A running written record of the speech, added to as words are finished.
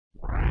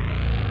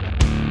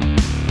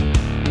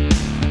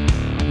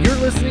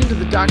listening to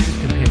The Doctor's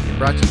Companion,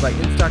 brought to you by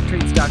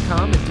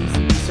InStockTrades.com and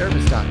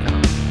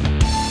DCBService.com.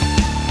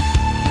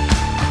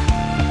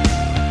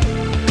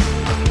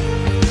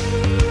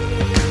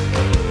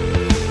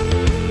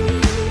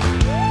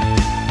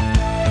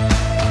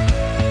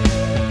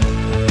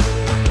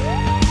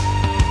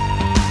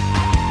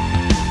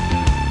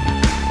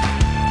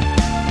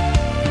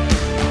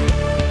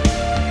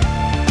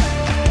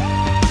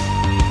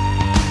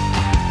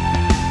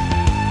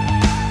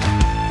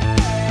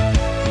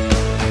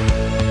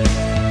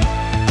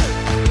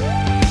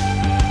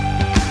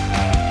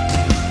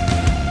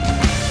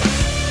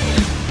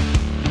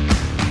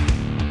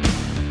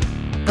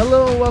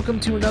 Welcome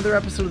to another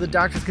episode of The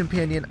Doctor's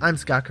Companion. I'm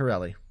Scott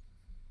Corelli.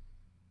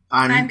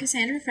 I'm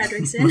Cassandra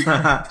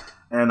Fredrickson.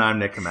 And I'm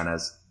Nick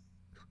Jimenez.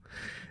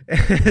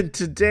 And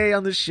today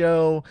on the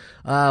show,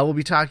 we'll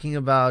be talking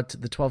about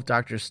the 12th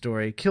Doctor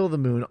story, Kill the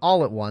Moon,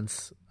 all at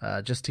once,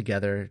 just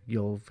together.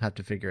 You'll have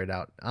to figure it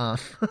out.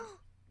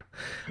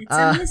 It's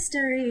a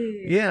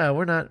mystery. Yeah,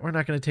 we're not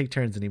going to take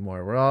turns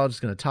anymore. We're all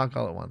just going to talk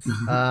all at once.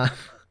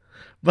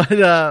 But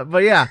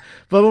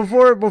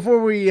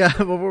before we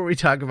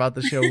talk about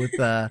the show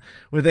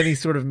with any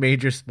sort of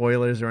major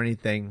spoilers or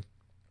anything,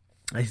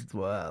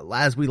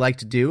 as we like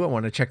to do, I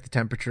want to check the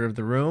temperature of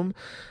the room.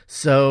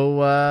 So,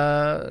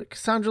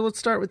 Cassandra, let's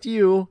start with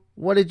you.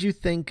 What did you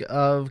think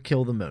of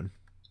Kill the Moon?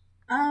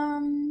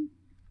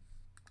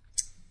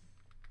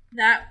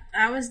 That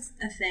was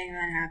a thing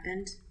that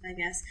happened, I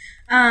guess.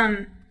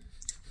 I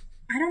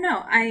don't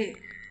know.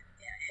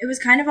 It was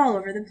kind of all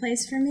over the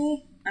place for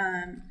me.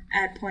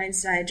 At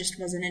points, I just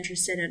wasn't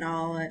interested at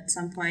all. At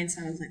some points,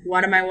 I was like,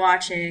 what am I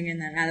watching? And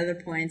then at other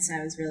points,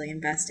 I was really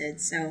invested.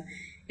 So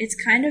it's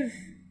kind of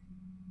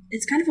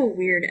a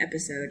weird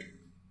episode.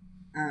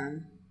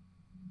 And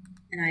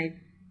I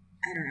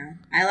don't know.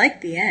 I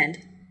like the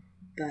end,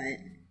 but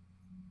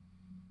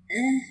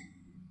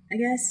I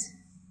guess.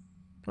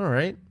 All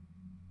right.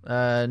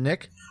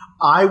 Nick?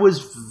 I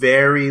was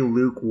very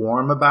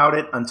lukewarm about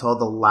it until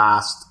the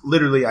last,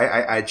 literally,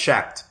 I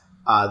checked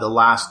the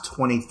last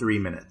 23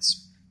 minutes.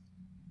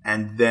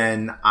 And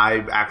then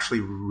I actually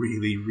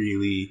really,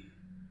 really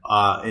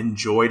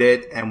enjoyed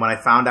it. And when I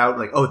found out,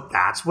 like, oh,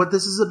 that's what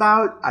this is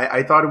about,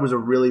 I thought it was a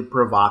really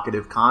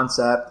provocative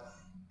concept.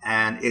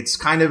 And it's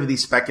kind of the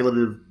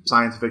speculative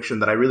science fiction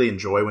that I really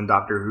enjoy when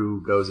Doctor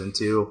Who goes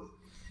into.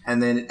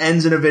 And then it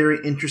ends in a very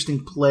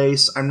interesting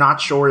place. I'm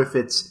not sure if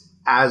it's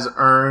as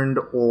earned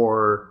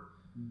or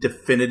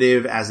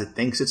definitive as it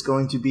thinks it's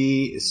going to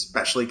be,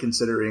 especially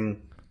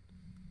considering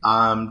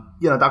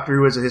Doctor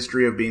Who has a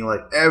history of being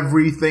like,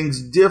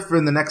 everything's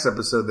different the next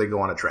episode they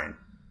go on a train.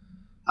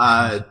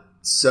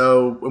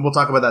 So we'll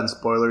talk about that in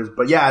spoilers.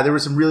 But yeah, there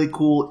was some really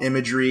cool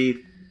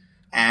imagery,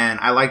 and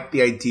I liked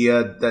the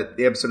idea that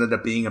the episode ended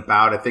up being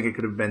about. I think it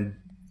could have been,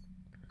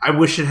 I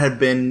wish it had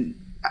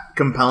been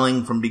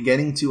compelling from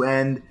beginning to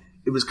end.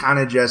 It was kind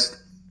of just,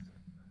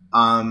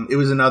 it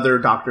was another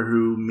Doctor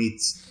Who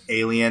meets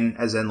Alien,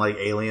 as in like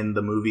Alien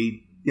the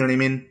movie. You know what I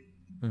mean?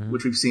 Mm-hmm.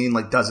 Which we've seen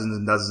like dozens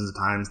and dozens of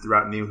times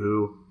throughout New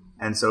Who.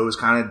 And so it was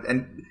kind of,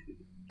 and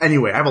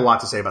anyway, I have a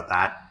lot to say about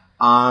that.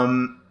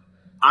 I'm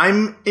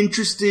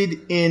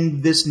interested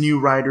in this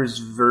new writer's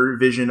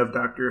vision of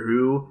Doctor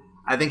Who.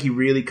 I think he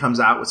really comes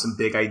out with some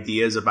big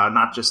ideas about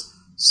not just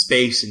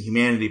space and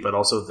humanity, but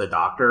also the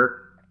Doctor.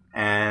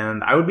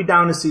 And I would be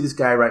down to see this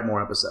guy write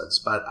more episodes,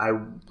 but I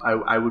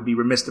would be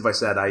remiss if I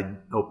said I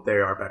hope they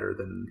are better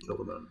than Kill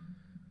the Moon.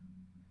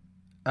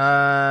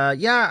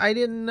 Yeah, I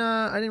didn't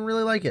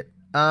really like it.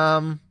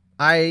 I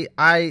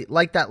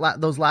like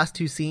those last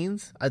two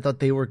scenes. I thought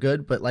they were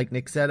good, but like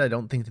Nick said, I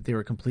don't think that they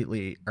were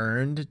completely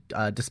earned,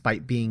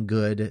 despite being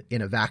good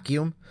in a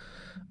vacuum.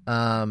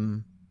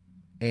 And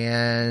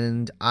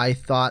I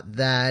thought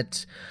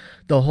that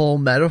the whole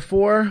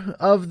metaphor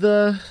of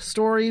the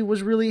story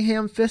was really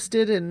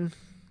ham-fisted and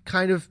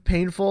kind of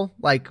painful,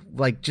 like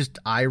just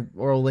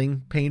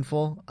eye-rolling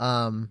painful.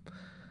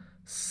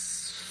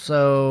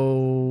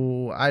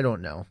 So I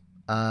don't know.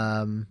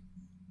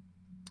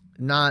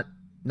 Not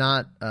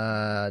my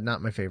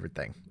favorite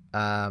thing.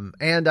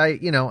 And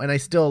I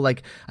still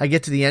like, I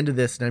get to the end of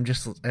this and I'm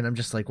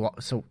just like, well,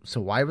 so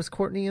why was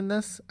Courtney in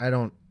this? I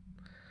don't.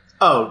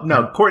 Oh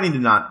no, Courtney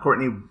did not.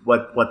 Courtney,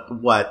 what,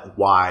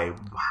 why,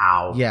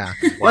 how? Yeah.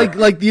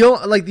 like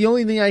the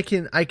only thing I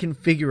can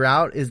figure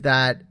out is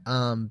that,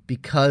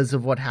 because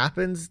of what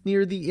happens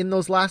in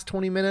those last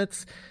 20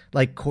 minutes,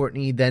 like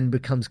Courtney then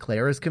becomes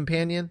Clara's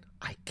companion,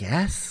 I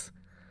guess.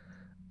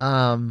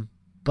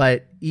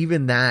 But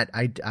even that,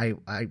 I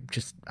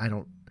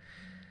don't.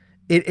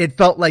 It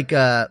felt like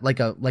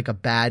a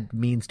bad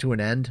means to an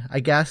end, I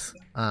guess.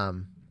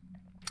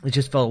 It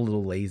just felt a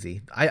little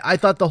lazy. I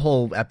thought the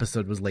whole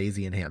episode was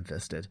lazy and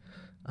ham-fisted,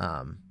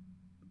 and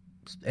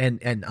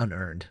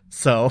unearned.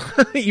 So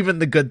even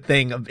the good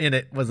thing in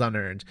it was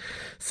unearned.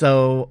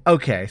 So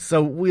okay,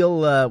 so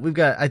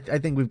I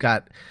think we've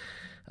got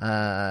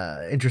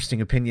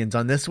interesting opinions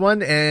on this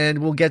one, and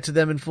we'll get to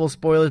them in full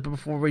spoilers. But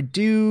before we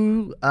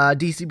do,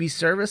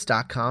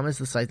 DCBService.com is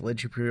the site that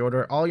lets you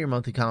pre-order all your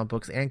monthly comic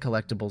books and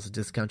collectibles at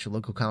discounts your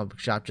local comic book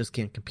shop just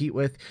can't compete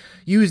with.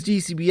 Use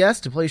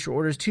DCBS to place your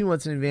orders 2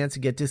 months in advance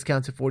and get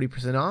discounts of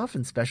 40% off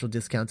and special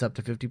discounts up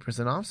to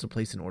 50% off, so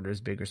place an order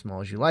as big or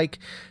small as you like.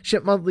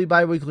 Ship monthly,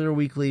 bi-weekly, or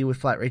weekly with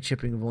flat rate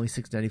shipping of only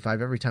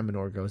 $6.95 every time an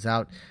order goes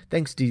out.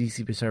 Thanks to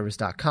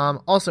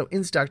DCBService.com. Also,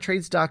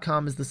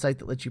 InStockTrades.com is the site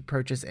that lets you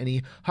purchase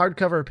any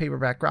hardcover or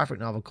paperback graphic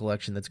novel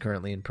collection that's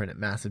currently in print at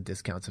massive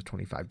discounts of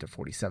 25 to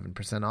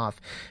 47% off.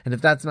 And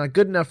if that's not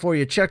good enough for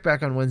you, check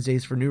back on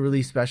Wednesdays for new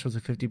release specials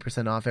of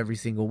 50% off every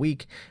single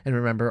week. And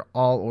remember,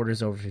 all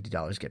orders over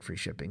 $50 get free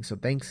shipping. So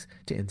thanks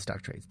to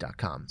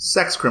InStockTrades.com.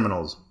 Sex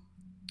criminals.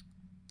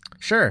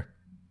 Sure.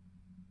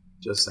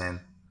 Just saying.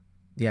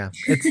 Yeah,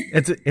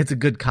 it's a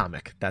good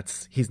comic.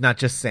 He's not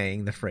just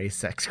saying the phrase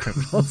sex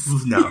criminals.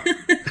 No.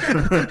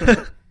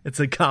 It's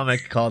a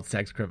comic called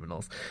Sex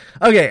Criminals.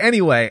 Okay,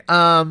 anyway,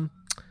 so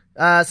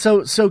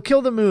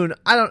Kill the Moon,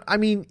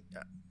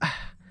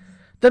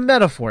 the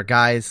metaphor,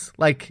 guys,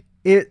 like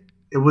it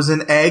was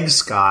an egg,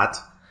 Scott.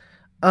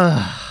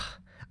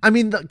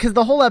 Because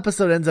the whole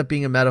episode ends up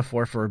being a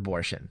metaphor for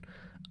abortion.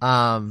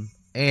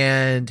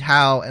 And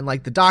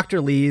the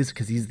doctor leaves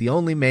because he's the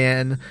only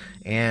man,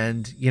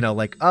 and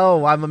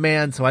oh, I'm a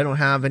man, so I don't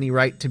have any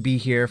right to be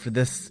here for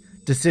this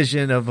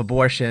decision of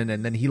abortion.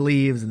 And then he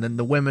leaves, and then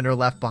the women are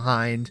left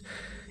behind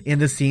in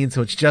the scene,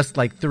 so it's just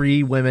like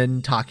 3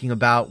 women talking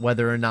about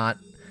whether or not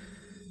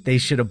they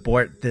should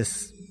abort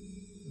this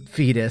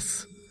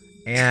fetus.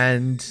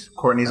 And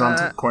Courtney's on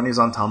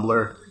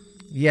Tumblr.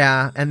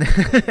 Yeah, and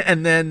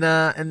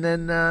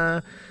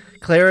then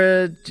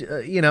Clara,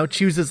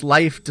 chooses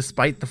life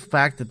despite the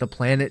fact that the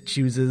planet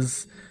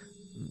chooses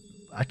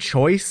a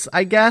choice,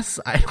 I guess.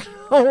 I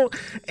don't know.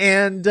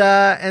 And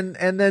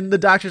then the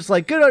doctor's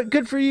like,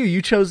 good for you.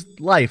 You chose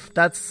life.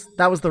 That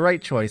was the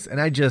right choice.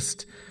 And I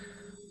just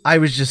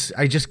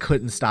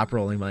couldn't stop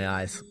rolling my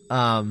eyes.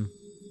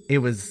 It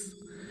was,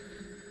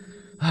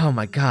 oh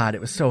my God,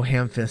 it was so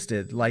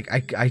ham-fisted. Like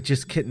I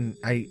just couldn't,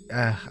 I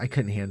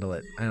couldn't handle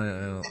it.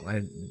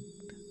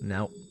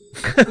 No.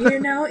 You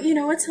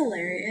know what's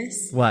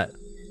hilarious? What?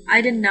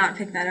 I did not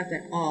pick that up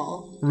at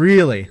all.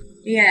 Really?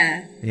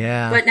 Yeah.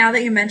 Yeah. But now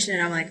that you mention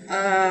it, I'm like,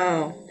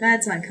 oh,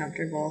 that's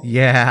uncomfortable.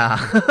 Yeah.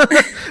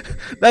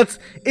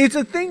 It's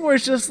a thing where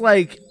it's just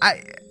like,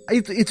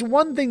 it's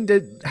one thing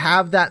to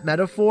have that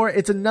metaphor.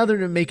 It's another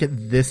to make it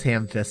this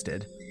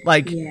ham-fisted.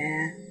 Like,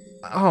 yeah.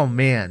 Oh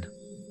man.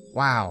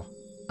 Wow.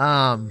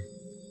 I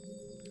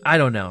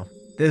don't know.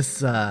 This,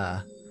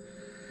 the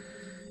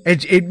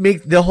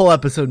whole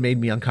episode made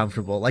me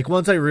uncomfortable. Like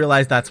once I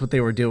realized that's what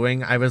they were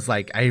doing, I was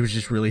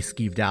just really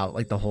skeeved out.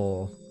 Like the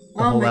whole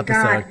episode.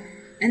 God.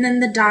 And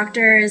then the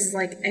doctor is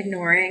like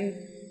ignoring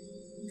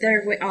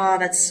their. Oh,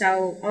 that's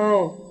so.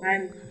 Oh,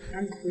 I'm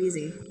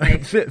queasy.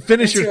 Like,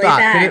 finish your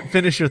thought.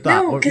 Finish your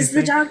thought. No, because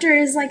the doctor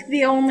is like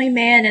the only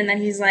man, and then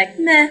he's like,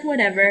 meh,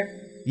 whatever.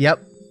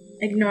 Yep.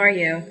 Ignore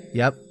you.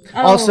 Yep.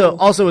 Oh.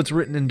 Also, it's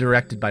written and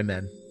directed by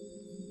men.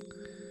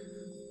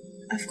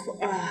 Of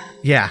course.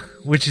 Yeah,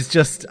 which is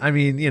just, I have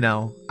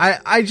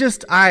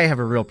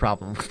a real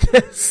problem with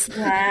this.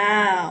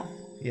 Wow.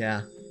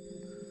 Yeah.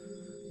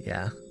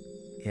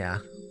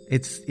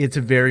 It's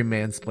a very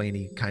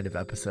mansplaining kind of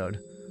episode.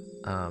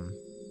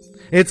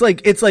 It's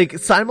like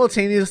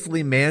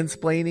simultaneously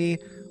mansplaining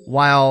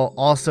while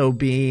also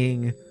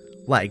being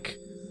like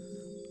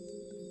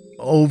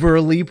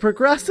overly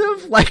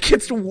progressive. Like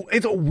it's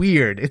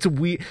weird. It's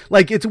weird.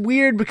 Like it's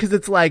weird because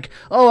it's like,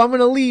 oh, I'm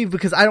gonna leave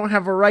because I don't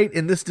have a right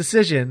in this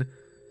decision.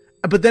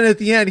 But then at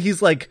the end, he's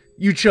like,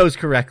 "You chose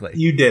correctly.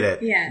 You did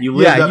it. Yeah, you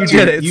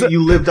did it.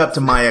 You lived up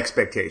to my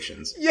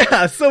expectations."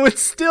 Yeah, so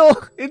it's still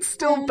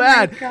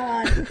bad. My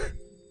God.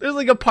 There's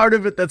like a part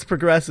of it that's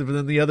progressive, and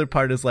then the other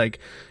part is like,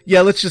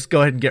 yeah, let's just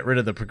go ahead and get rid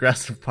of the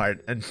progressive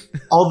part. And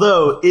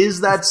although, is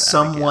that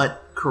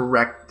somewhat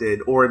corrected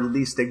or at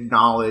least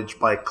acknowledged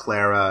by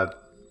Clara?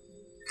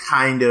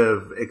 Kind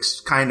of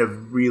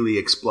really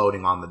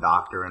exploding on the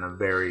doctor in a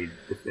very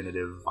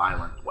definitive,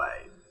 violent way.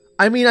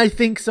 I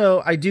think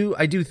so. I do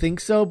think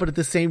so. But at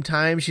the same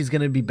time, she's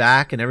going to be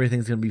back, and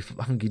everything's going to be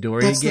hunky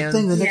dory again. That's the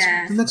thing. The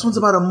next one's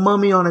about a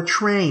mummy on a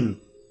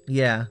train.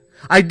 Yeah,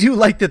 I do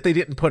like that they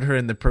didn't put her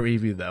in the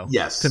preview though.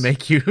 Yes, to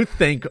make you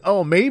think,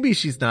 oh, maybe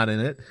she's not in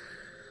it.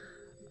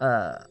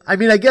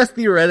 I guess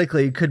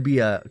theoretically it could be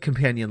a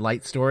companion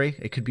light story.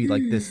 It could be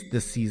like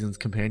this season's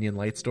companion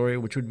light story,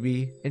 which would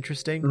be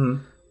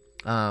interesting.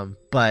 Mm-hmm.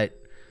 But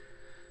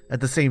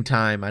at the same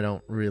time, I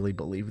don't really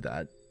believe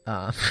that.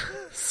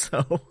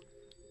 So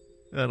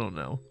I don't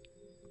know.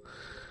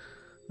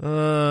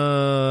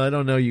 I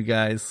don't know, you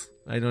guys.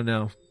 I don't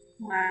know.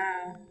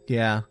 Wow.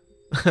 Yeah.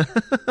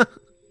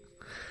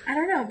 I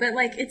don't know, but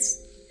like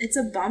it's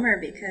a bummer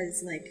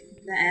because like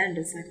the end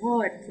is like,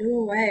 oh, it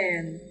flew away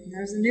and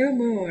there's a new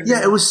moon.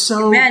 Yeah, it was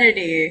so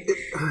humanity.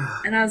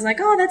 And I was like,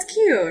 oh, that's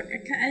cute.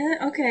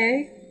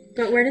 Okay,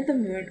 but where did the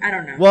moon? I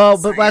don't know. Well,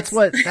 but that's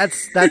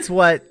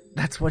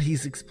what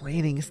he's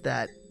explaining is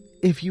that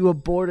if you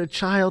abort a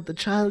child, the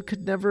child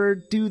could never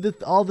do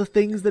all the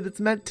things that it's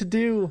meant to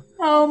do.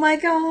 Oh my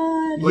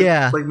god.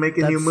 Like make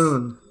a new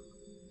moon.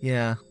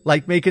 Yeah,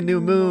 like make a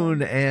new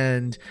moon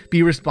and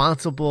be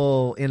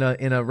responsible in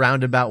a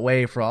roundabout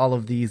way for all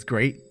of these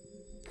great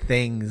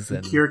things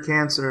and cure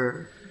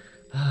cancer.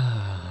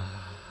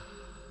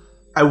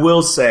 I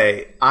will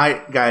say,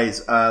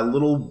 guys, a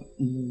little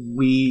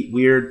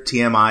weird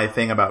TMI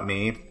thing about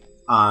me.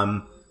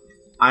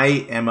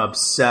 I am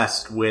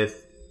obsessed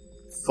with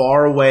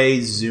far away,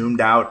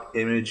 zoomed out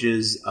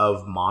images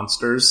of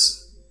monsters.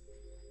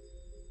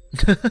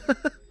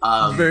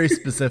 Very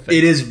specific.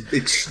 It is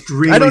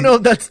extremely. I don't know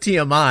if that's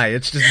TMI.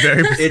 It's just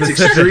very specific.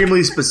 It's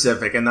extremely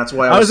specific, and that's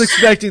why I was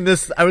expecting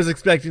this. I was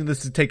expecting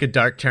this to take a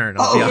dark turn.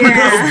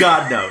 Oh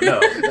God, no.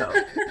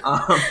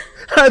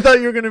 I thought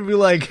you were going to be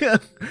like,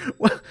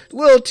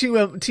 little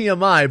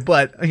TMI,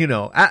 but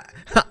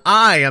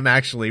I am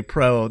actually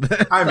pro.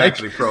 I'm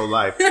actually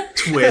pro-life.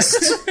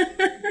 Twist.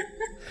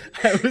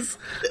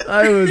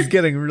 I was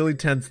getting really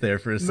tense there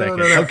for a second.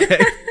 No.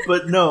 Okay.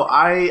 But no,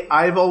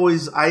 I've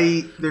always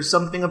there's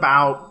something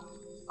about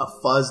a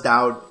fuzzed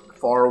out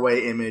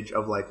faraway image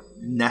of like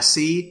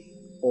Nessie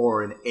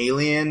or an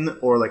alien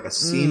or like a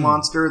sea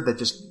monster that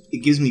just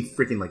it gives me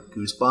freaking like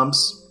goosebumps.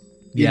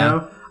 You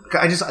know?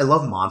 I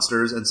love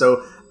monsters, and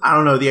so I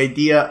don't know, the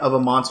idea of a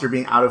monster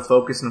being out of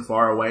focus and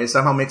far away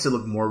somehow makes it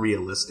look more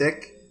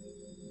realistic.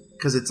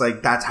 Because it's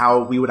like, that's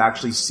how we would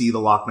actually see the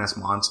Loch Ness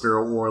Monster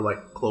or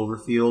like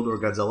Cloverfield or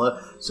Godzilla.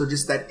 So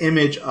just that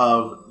image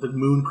of the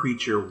moon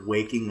creature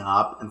waking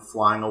up and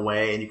flying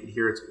away and you could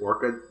hear its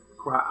orca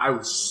cry. I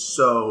was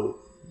so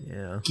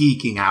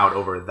geeking out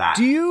over that.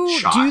 Do you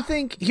shot.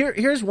 think,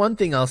 here's one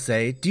thing I'll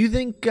say. Do you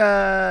think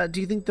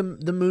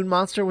the moon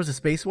monster was a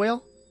space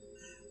whale?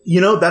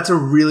 That's a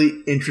really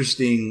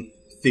interesting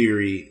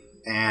theory,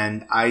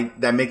 and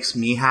that makes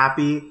me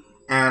happy.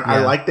 And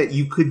I like that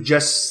you could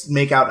just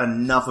make out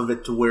enough of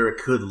it to where it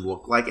could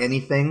look like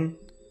anything.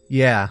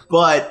 Yeah.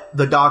 But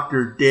the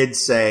doctor did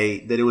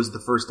say that it was the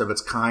first of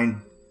its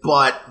kind,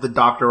 but the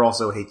doctor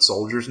also hates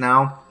soldiers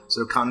now,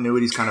 so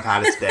continuity's kind of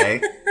had its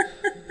day.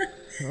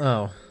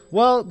 Oh.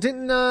 Well,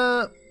 didn't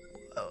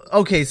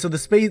okay, so the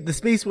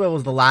space whale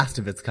was the last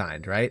of its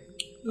kind, right?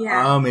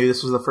 Yeah. Oh, maybe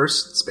this was the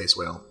first space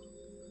whale.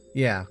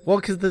 Yeah. Well,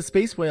 because the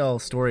space whale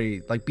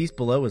story, like Beast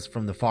Below, is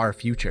from the far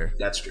future.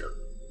 That's true.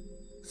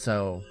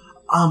 So...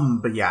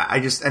 but yeah,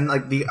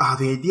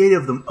 the idea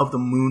of the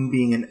moon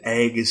being an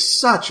egg is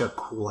such a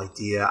cool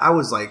idea. I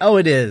was like, oh,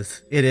 it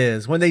is.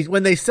 When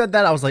they said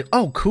that, I was like,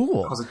 oh,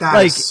 cool. I was like,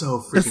 that is so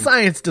freaking. The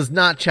science does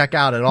not check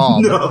out at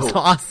all. No. But it's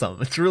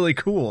awesome. It's really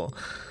cool.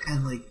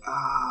 And the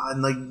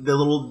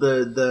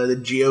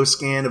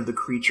geoscan of the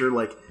creature,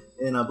 like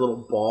in a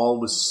little ball,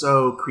 was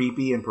so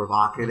creepy and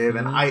provocative.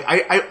 Mm-hmm.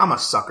 And I'm a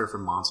sucker for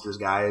monsters,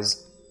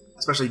 guys,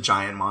 especially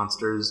giant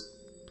monsters.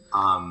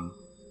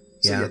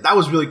 So yeah, that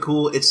was really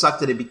cool. It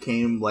sucked that it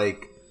became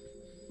like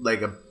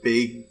a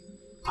big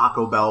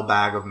Taco Bell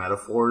bag of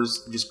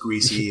metaphors, just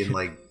greasy and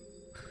like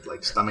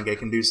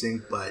stomachache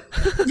inducing, but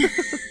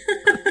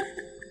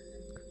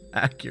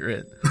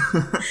accurate.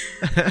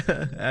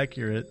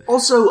 Accurate.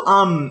 Also,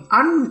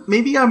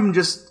 maybe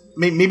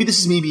this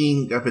is me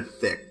being a bit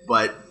thick,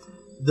 but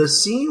the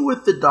scene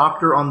with the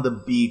doctor on the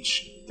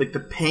beach, like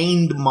the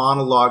pained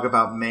monologue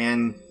about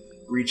man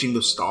reaching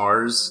the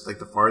stars, like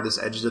the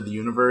farthest edges of the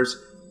universe.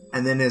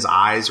 And then his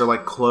eyes are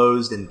like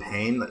closed in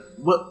pain. Like,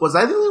 what was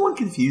I the only one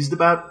confused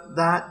about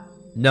that?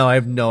 No, I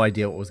have no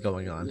idea what was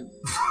going on.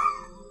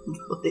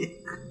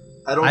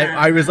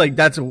 I was like,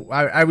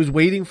 I was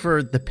waiting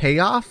for the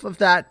payoff of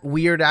that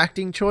weird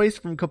acting choice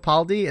from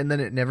Capaldi, and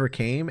then it never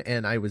came,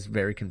 and I was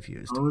very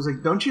confused. I was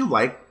like, don't you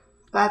like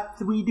that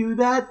we do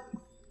that?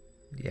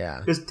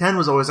 Yeah. Because 10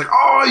 was always like,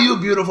 oh, you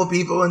beautiful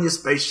people in your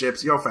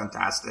spaceships, you're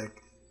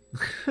fantastic.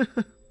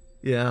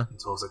 Yeah.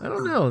 So I was like, I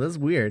don't know, that's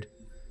weird.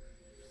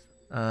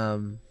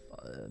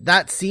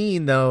 That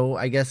scene, though,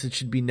 I guess it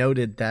should be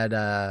noted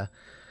that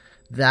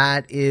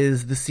that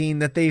is the scene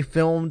that they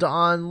filmed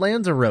on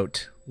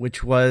Lanzarote,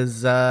 which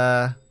was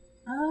oh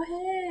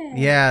hey,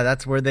 yeah,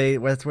 that's where they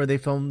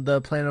filmed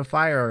the Planet of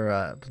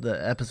Fire,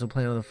 the episode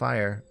Planet of the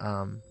Fire,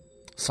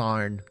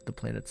 Sarn, the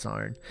planet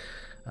Sarn.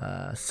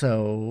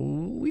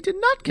 So we did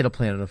not get a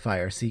Planet of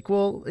Fire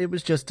sequel. It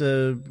was just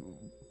a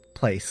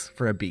place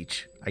for a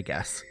beach, I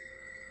guess.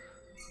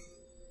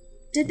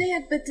 Did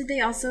they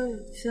also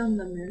film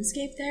the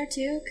moonscape there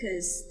too?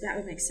 Because that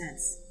would make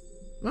sense.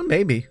 Well,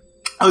 maybe.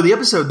 Oh, the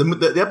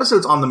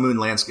episodes on the moon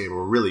landscape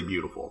were really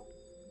beautiful.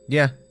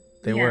 Yeah,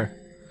 they were.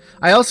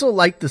 I also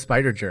liked the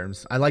spider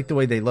germs. I liked the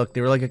way they looked.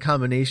 They were like a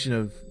combination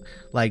of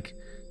like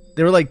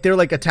they were like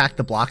Attack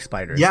the Block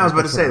spiders. Yeah, I was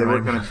about to say they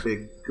were kind of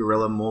big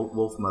gorilla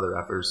wolf mother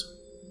effers.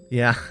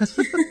 Yeah.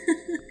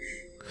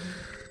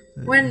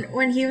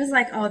 When he was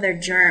like, "Oh, they're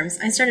germs,"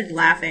 I started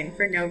laughing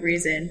for no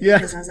reason. Yeah,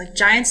 because I was like,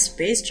 "Giant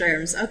space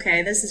germs."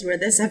 Okay, this is where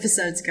this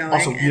episode's going.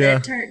 Also, and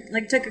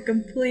it took a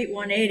complete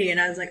 180, and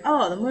I was like,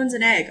 "Oh, the moon's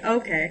an egg."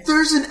 Okay.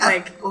 There's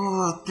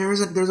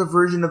a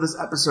version of this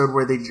episode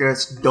where they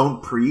just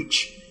don't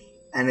preach,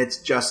 and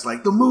it's just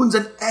like, the moon's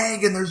an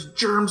egg and there's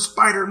germ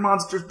spider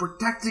monsters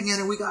protecting it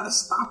and we gotta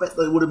stop it.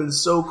 That would have been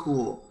so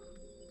cool.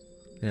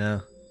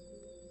 Yeah.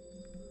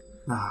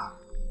 Ah.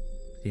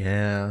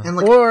 Yeah. And,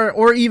 like-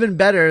 or even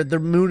better, the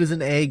moon is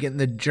an egg and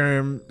the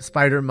germ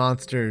spider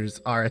monsters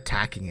are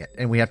attacking it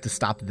and we have to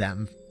stop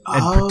them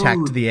and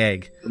protect the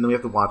egg. And then we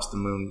have to watch the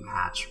moon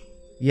hatch.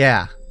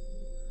 Yeah.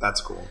 That's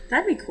cool.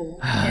 That'd be cool.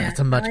 Yeah, That's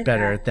a much I like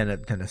better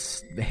that. than a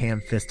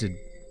ham-fisted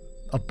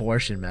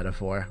abortion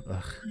metaphor.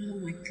 Ugh. Oh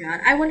my god.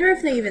 I wonder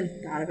if they even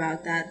thought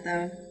about that,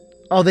 though.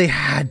 Oh, they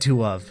had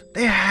to have.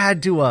 They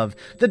had to have.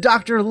 The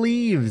doctor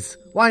leaves.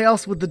 Why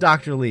else would the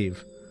doctor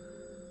leave?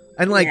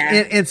 And like,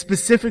 Yeah. and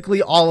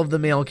specifically, all of the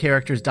male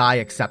characters die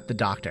except the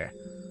doctor.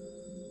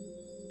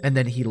 And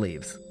then he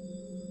leaves.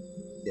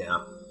 Yeah.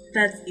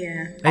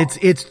 Yeah.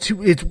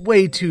 It's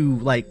way too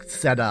like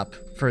set up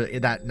for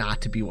that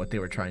not to be what they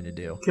were trying to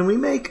do.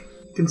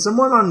 Can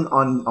someone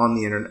on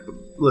the internet,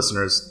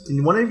 listeners,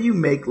 can one of you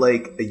make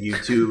like a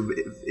YouTube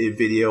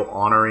video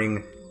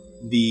honoring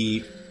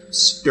the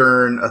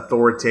stern,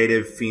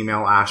 authoritative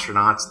female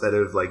astronauts that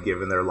have like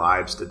given their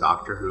lives to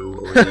Doctor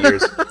Who over the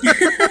years?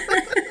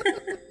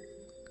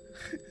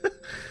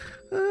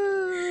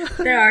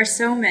 There are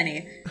so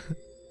many.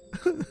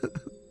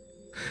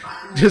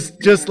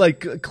 Just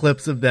like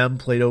clips of them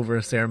played over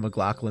a Sarah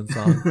McLachlan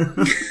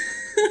song.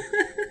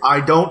 I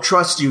don't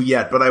trust you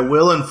yet, but I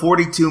will in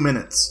 42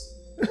 minutes.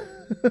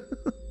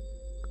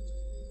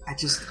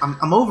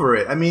 I'm over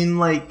it. I mean,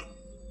 like,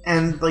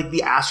 and like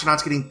the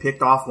astronauts getting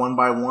picked off one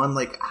by one.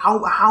 Like,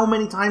 how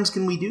many times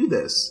can we do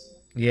this?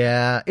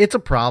 Yeah, it's a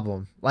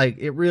problem. Like,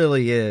 it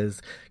really is,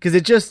 because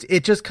it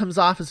just comes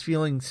off as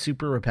feeling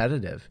super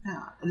repetitive.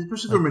 Yeah, and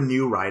especially from a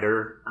new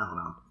writer. I don't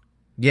know.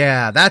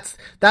 Yeah, that's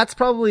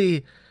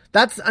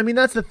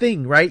the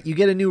thing, right? You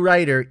get a new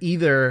writer,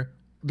 either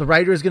the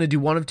writer is going to do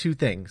one of two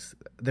things.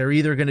 They're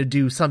either going to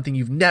do something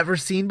you've never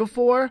seen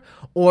before,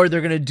 or they're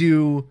going to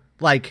do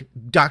like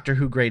Doctor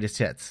Who Greatest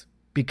Hits,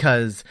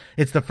 because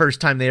it's the first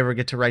time they ever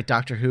get to write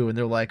Doctor Who, and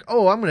they're like,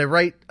 oh, I'm going to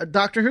write a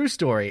Doctor Who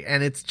story,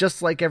 and it's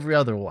just like every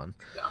other one.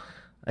 Yeah.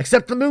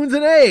 Except the moon's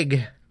an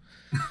egg,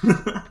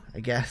 I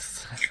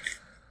guess.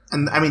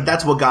 And I mean,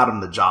 that's what got him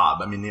the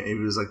job. I mean, it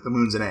was like, the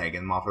moon's an egg,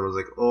 and Moffat was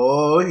like,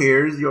 oh,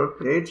 here's your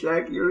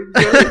paycheck, you're just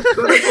gonna go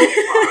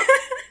far.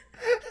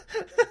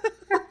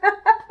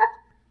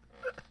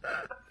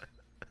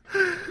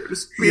 You're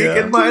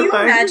speaking my Can you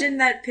language. imagine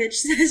that pitch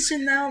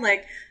session, though?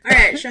 Like, all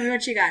right, show me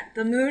what you got.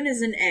 The moon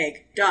is an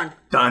egg. Done.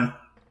 Done.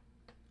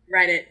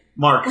 Write it.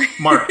 Mark,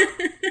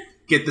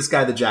 get this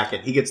guy the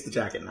jacket. He gets the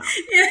jacket now.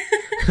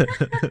 Yeah.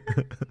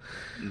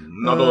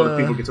 Not a lot of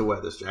people get to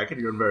wear this jacket.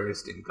 You're in a very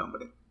esteemed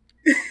company.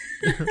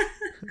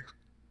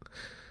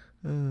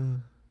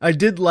 I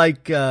did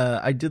like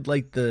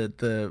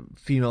the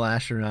female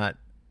astronaut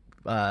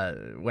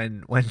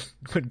when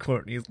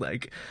Courtney's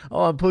like,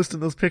 oh, I'm posting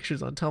those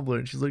pictures on Tumblr,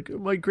 and she's like,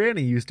 my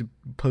granny used to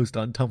post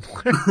on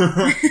Tumblr.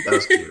 That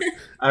was cute.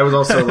 I was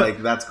also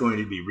like, that's going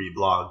to be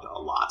reblogged a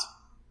lot.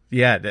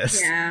 Yeah, it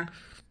is. Yeah.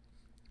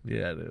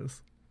 Yeah, it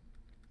is.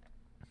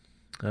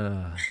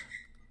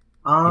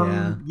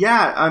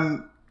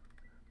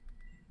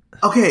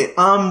 Okay,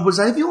 was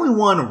I the only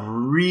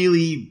one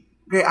really...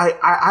 Okay,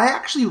 I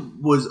actually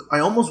was... I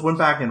almost went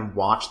back and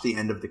watched the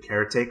end of The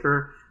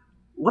Caretaker.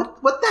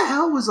 What the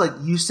hell was like,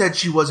 you said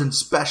she wasn't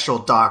special,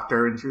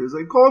 Doctor, and she was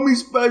like, call me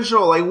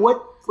special. Like,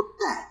 what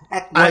the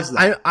heck was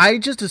that? I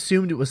just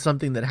assumed it was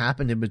something that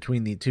happened in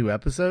between the two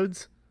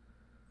episodes.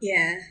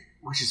 Yeah.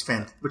 Which is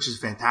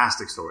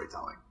fantastic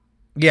storytelling.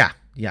 Yeah.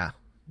 Yeah.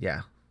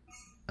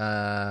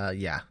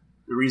 The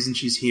reason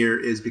she's here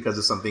is because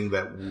of something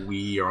that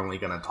we are only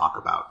going to talk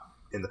about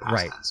in the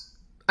past tense.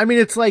 I mean,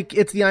 it's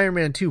the Iron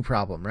Man 2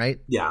 problem, right?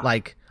 Yeah.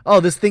 Like, oh,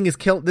 this thing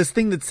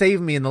that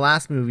saved me in the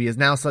last movie is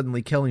now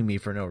suddenly killing me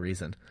for no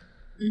reason.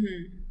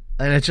 Mm-hmm.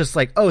 And it's just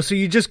like, oh, so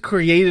you just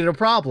created a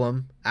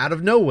problem out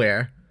of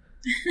nowhere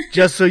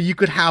just so you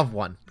could have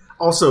one.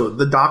 Also,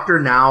 the Doctor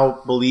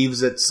now believes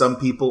that some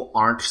people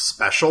aren't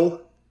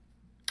special.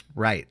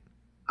 Right.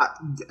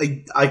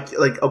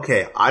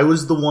 Okay, I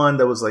was the one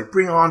that was like,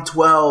 bring on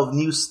 12,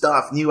 new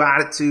stuff, new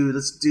attitude,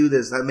 let's do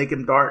this, I make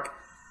him dark.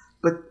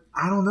 But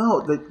I don't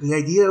know, the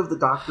idea of the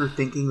Doctor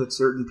thinking that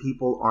certain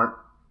people aren't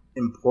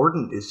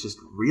important is just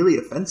really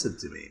offensive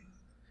to me.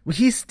 Well,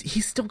 he's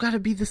still got to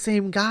be the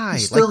same guy. He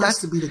still has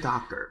to be the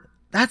Doctor.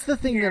 That's the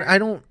thing that I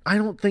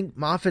don't think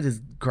Moffat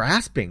is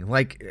grasping.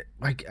 Like,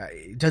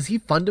 does he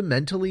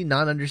fundamentally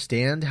not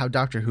understand how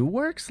Doctor Who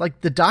works?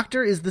 Like, the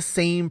Doctor is the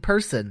same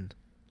person.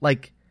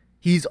 Like,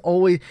 he's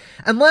always,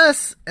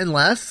 unless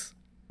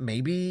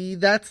maybe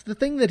that's the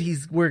thing that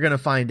we're going to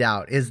find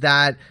out, is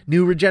that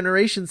new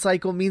regeneration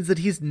cycle means that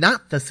he's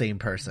not the same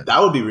person.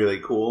 That would be really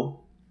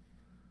cool.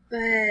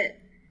 But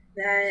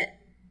that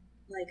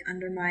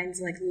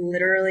undermines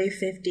literally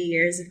 50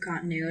 years of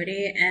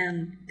continuity,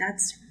 and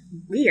that's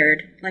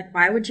weird. Like,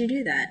 why would you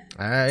do that?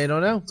 I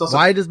don't know. Also,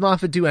 why does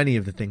Moffat do any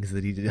of the things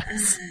that he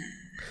does?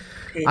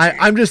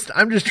 I'm just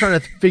trying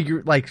to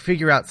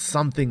figure out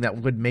something that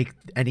would make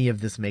any of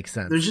this make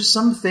sense. There's just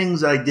some things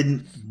that I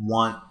didn't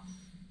want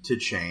to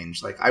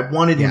change. Like, I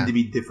wanted Yeah. him to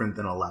be different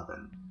than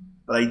 11,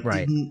 but I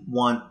Right. didn't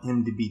want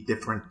him to be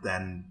different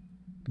than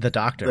The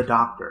Doctor. the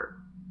Doctor.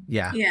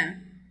 Yeah. Yeah.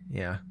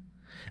 Yeah.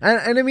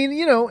 And I mean,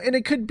 you know, and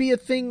it could be a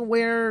thing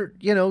where,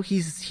 you know,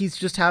 he's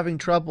just having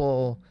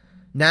trouble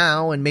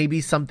now, and maybe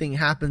something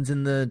happens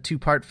in the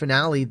 2-part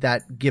finale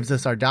that gives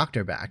us our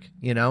Doctor back,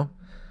 you know?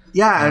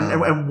 Yeah,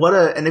 and what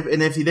a and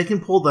if they can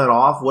pull that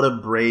off, what a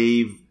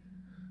brave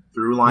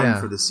through line Yeah.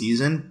 for the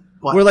season.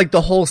 But Where like the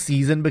whole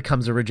season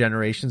becomes a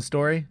regeneration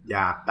story.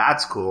 yeah,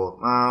 that's cool.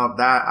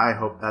 That I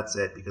hope that's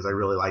it, because I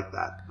really like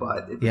that.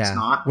 But if Yeah. it's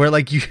not, Where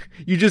like you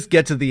just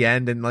get to the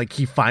end and like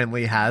he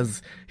finally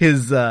has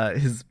his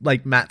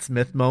like Matt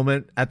Smith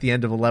moment at the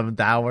end of 11th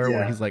Hour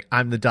where Yeah. he's like,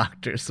 I'm the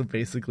Doctor, so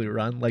basically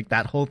run, like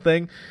that whole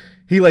thing.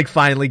 He like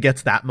finally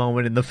gets that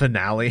moment in the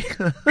finale.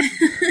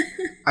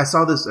 I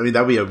saw this. I mean,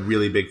 that would be a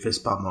really big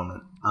fist bump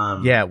moment.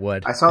 Yeah, it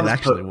would. I saw it this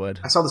actually would.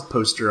 I saw this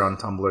poster on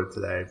Tumblr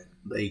today.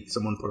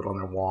 Someone put it on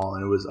their wall,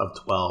 and it was of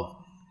 12,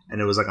 and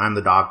it was like, I'm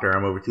the Doctor.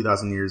 I'm over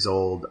 2,000 years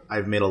old.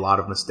 I've made a lot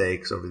of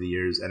mistakes over the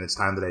years, and it's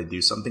time that I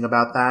do something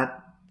about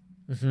that.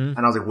 Mm-hmm. And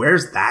I was like,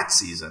 where's that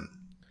season?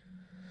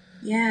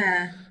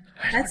 Yeah.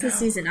 That's the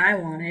season I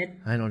wanted.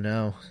 I don't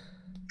know.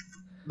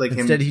 Like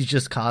Instead, him, he's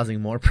just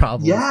causing more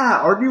problems.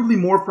 yeah, arguably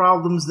more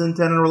problems than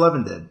 10 or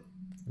 11 did.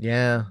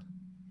 Yeah.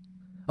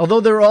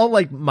 Although they're all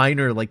like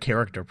minor like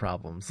character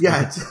problems. Yeah,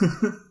 Like,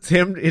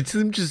 it's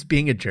him just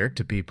being a jerk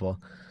to people.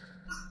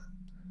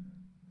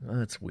 Oh,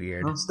 that's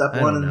weird. well, I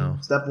don't know.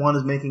 Step one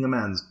is making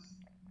amends.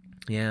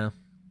 Yeah.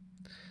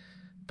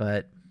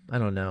 But I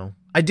don't know.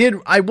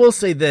 I will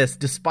say this,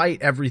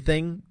 despite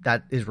everything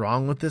that is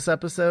wrong with this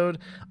episode,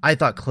 I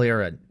thought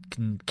Clara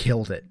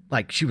killed it.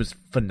 Like, she was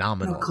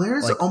phenomenal. No,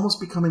 Claire's Like, almost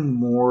becoming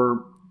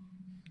more.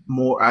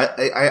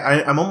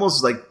 I'm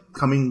almost like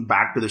coming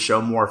back to the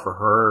show more for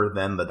her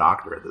than the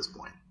Doctor at this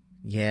point.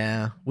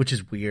 yeah, which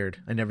is weird.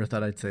 I never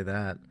thought I'd say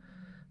that.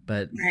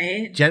 But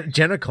Right?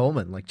 Jenna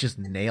Coleman like just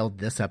nailed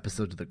this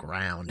episode to the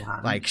ground. Yeah.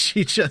 Like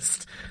she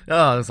just it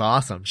was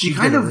awesome. She did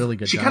kind a of really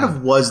good She job. kind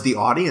of was the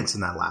audience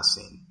in that last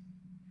scene.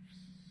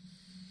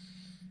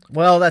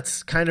 Well,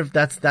 that's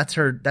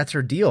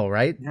her deal,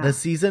 right? Yeah. This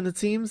season it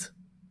seems.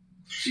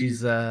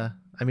 She's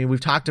I mean,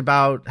 we've talked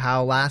about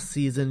how last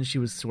season she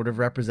was sort of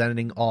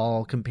representing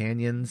all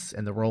companions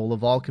and the role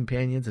of all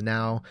companions, and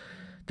now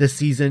this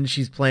season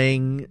she's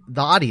playing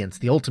the audience,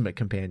 the ultimate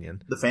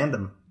companion. The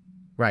fandom.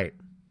 Right.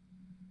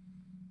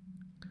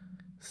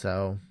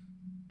 So,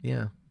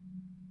 yeah.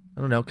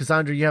 I don't know.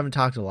 Cassandra, you haven't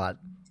talked a lot.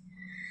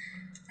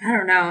 I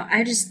don't know.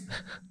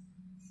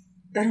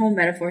 That whole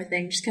metaphor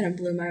thing just kind of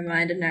blew my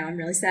mind, and now I'm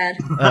really sad.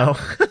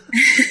 Oh.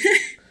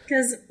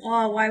 Because,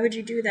 why would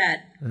you do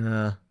that?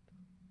 uh,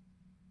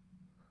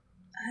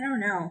 I don't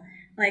know.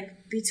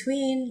 Like,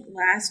 between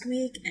last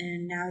week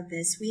and now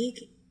this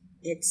week,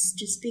 it's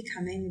just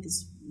becoming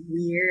this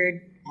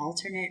weird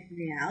alternate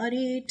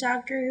reality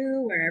Doctor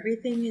Who where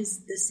everything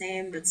is the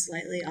same but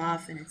slightly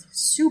off, and it's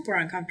super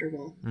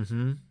uncomfortable.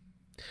 mm-hmm.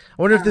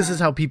 I wonder if this is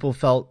how people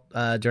felt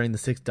during the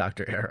 6th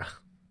Doctor era.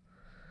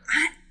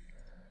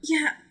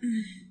 Yeah.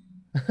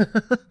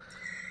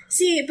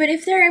 See, but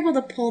if they're able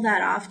to pull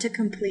that off to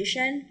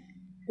completion,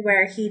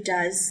 where he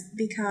does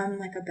become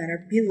like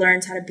he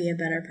learns how to be a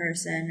better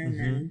person, and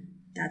then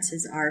that's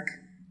his arc.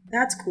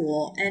 That's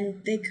cool.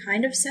 And they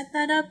kind of set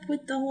that up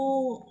with the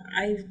whole,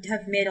 I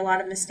have made a lot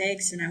of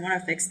mistakes and I want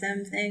to fix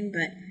them thing,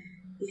 but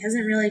he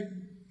hasn't really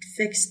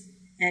fixed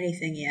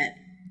anything yet.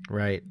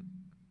 Right.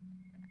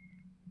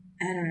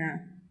 I don't know.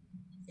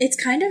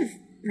 It's kind of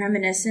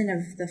reminiscent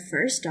of the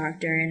first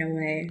Doctor in a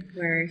way,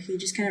 where he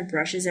just kind of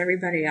brushes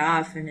everybody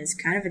off and is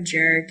kind of a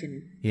jerk,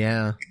 and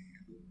Yeah.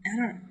 I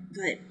don't,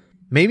 but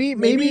Maybe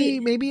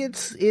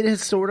it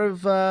is sort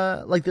of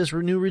like this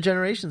new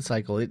regeneration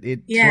cycle. It sort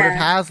of Yeah.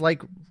 has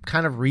like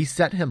kind of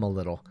reset him a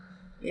little.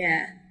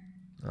 yeah.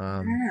 I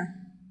don't know.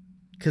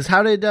 Because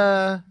how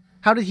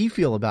did he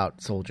feel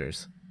about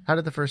soldiers? How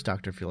did the first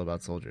Doctor feel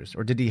about soldiers?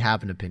 Or did he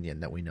have an opinion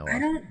that we know I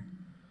of? don't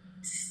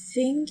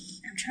think,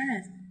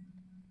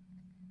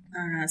 I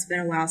don't know, it's been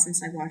a while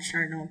since I've watched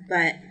Hartnell,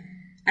 but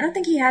I don't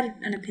think he had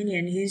an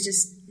opinion. He was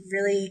just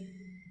really,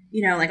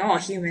 like, oh,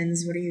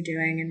 humans, what are you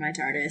doing in my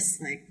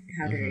TARDIS? Like,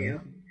 how dare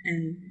you?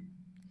 And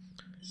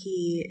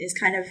he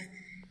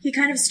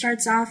kind of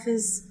starts off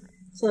as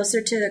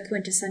closer to the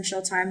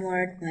quintessential Time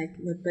Lord, like,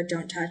 look but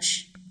don't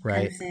touch kind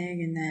Right. of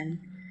thing, and then,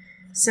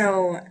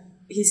 so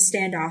he's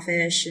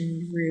standoffish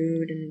and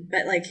rude,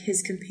 but, like,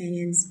 his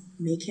companions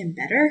make him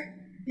better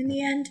in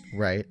the end.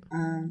 Right.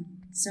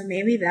 So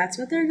maybe that's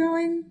what they're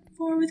going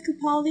for with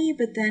Capaldi,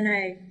 but then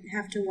I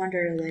have to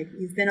wonder, like,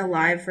 you've been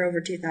alive for over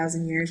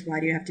 2,000 years, why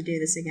do you have to do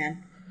this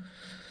again?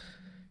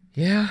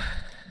 Yeah.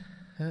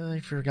 I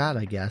forgot,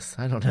 I guess.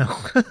 I don't know.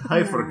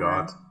 I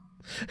forgot.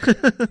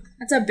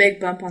 That's a big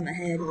bump on the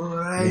head.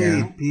 Right,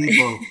 Yeah.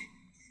 people.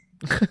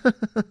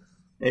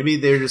 Maybe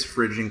they're just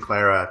fridging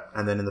Clara,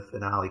 and then in the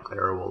finale,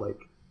 Clara will like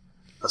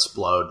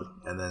explode,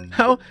 and then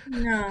How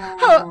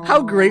No.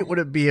 how great would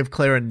it be if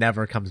Clara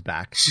never comes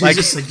back? she's Like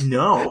just like,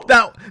 no.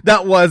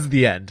 that was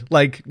the end.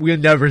 Like we'll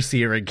never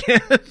see her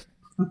again.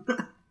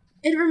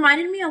 It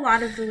reminded me a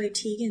lot of the way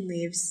Tegan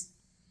leaves.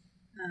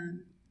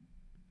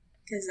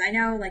 Because I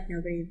know, like,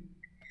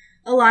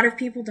 a lot of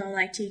people don't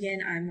like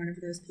Tegan. I'm one of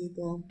those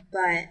people.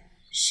 But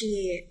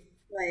she,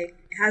 like,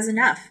 has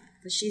enough.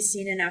 She's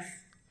seen enough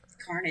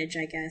carnage,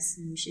 I guess.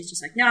 And she's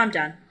just like, no, I'm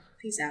done.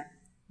 Peace out.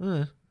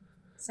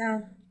 So, I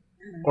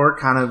don't know. Or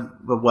kind of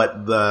what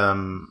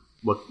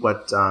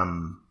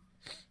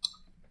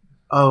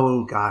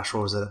oh gosh,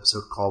 what was that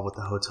episode called with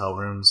the hotel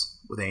rooms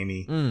with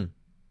Amy?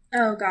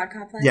 Oh, God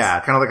Complex? Yeah,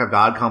 kind of like a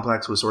God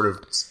Complex was sort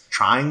of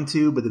trying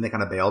to, but then they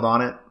kind of bailed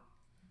on it.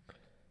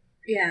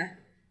 Yeah.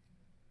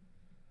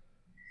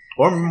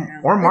 Or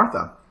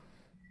Martha.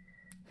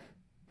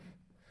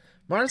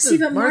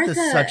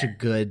 Martha's such a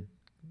good,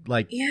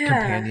 like,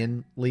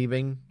 companion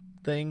leaving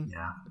thing.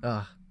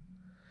 Yeah.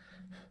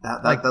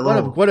 Like,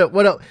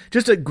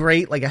 just a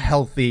great, like, a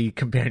healthy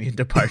companion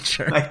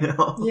departure. I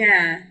know.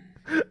 Yeah.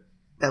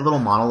 That little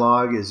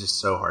monologue is just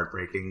so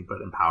heartbreaking,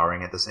 but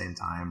empowering at the same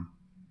time.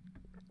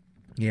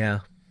 Yeah.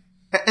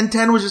 And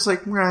 10 was just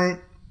like, right,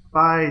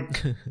 bye.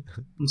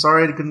 I'm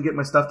sorry I couldn't get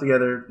my stuff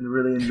together to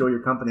really enjoy your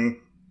company.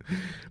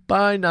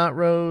 Bye, Not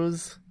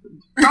Rose.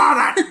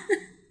 Darn it!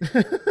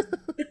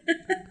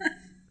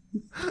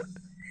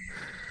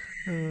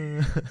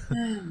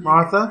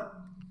 Martha?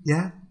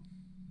 Yeah?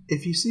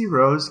 If you see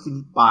Rose, can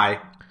you... Bye.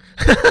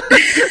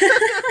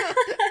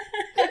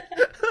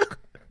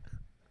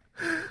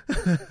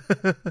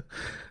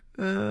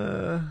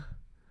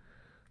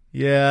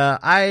 Yeah,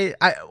 I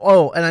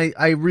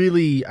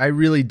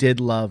really did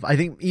love, I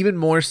think even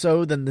more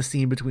so than the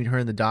scene between her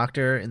and the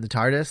Doctor in the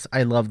TARDIS,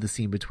 I love the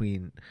scene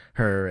between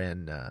her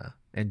and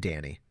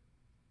Danny.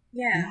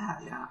 Yeah.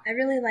 I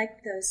really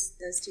liked those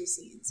two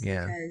scenes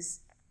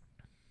because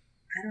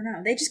I don't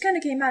know, they just kind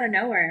of came out of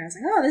nowhere. I was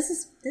like, oh,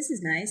 this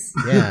is nice.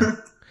 Yeah.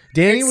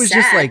 Danny it's was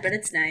sad, just like, but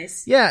it's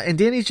nice. Yeah, and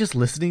Danny's just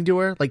listening to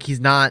her. Like, he's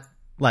not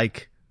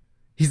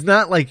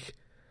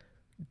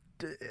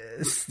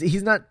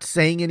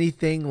saying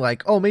anything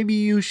like, oh, maybe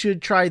you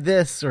should try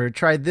this or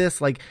try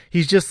this. Like,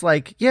 he's just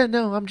like, yeah,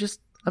 no, I'm just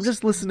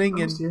listening,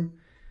 and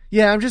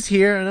yeah, I'm just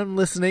here and I'm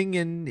listening,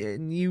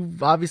 and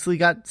you've obviously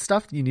got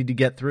stuff you need to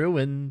get through,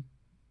 and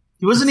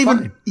he wasn't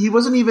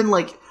even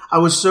like, I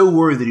was so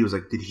worried that he was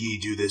like, did he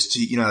do this to,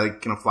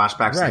 like,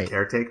 flashbacks to the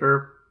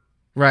caretaker.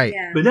 Right.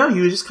 Yeah. But no, he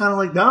was just kind of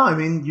like, no, I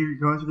mean, you're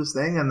going through this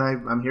thing, and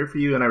I'm here for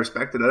you, and I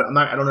respect it.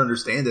 I don't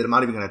understand it. I'm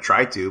not even going to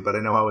try to, but I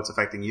know how it's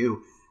affecting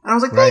you. And I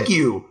was like, thank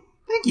you,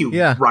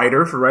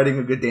 writer, for writing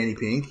a good Danny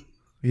Pink.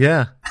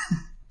 Yeah.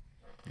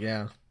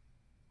 Yeah.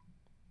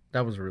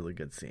 That was a really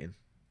good scene.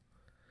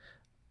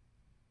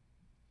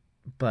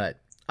 But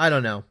I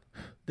don't know.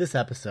 This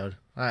episode,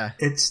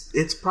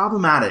 it's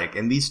problematic,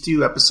 and these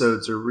two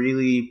episodes are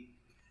really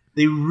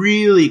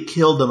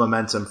killed the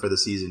momentum for the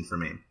season for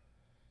me.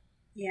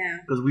 Yeah.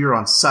 Because we were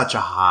on such a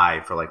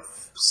high for like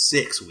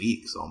 6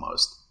 weeks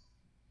almost.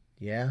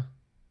 Yeah.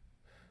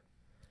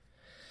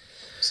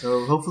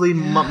 So hopefully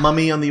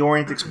Mummy on the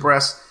Orient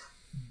Express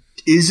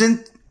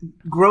isn't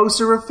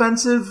gross or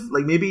offensive.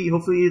 Like,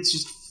 hopefully it's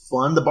just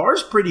fun. The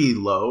bar's pretty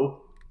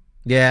low.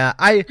 Yeah,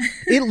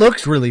 it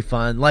looks really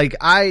fun. Like,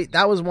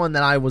 that was one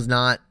that I was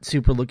not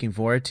super looking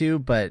forward to,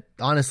 but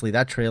honestly,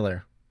 that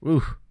trailer,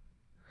 ooh.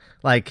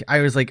 Like, I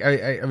was like,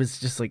 I was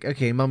just like,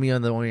 okay, Mummy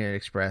on the Orient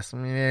Express,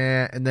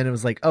 and then it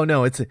was like, oh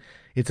no, it's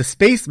a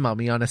space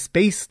mummy on a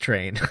space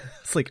train.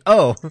 It's like,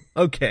 oh,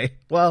 okay,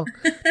 well,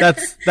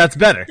 that's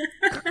better.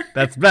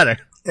 That's better.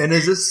 And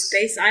is this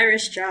Space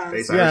Irish Jaws?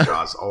 Space Irish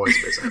Jaws, always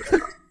Space Irish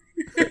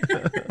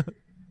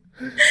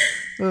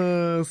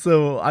Jaws.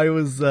 So I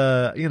was,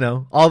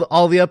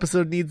 all the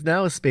episode needs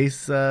now is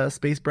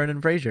space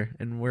Brendan Fraser,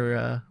 and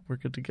we're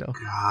good to go.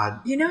 God,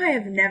 I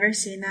have never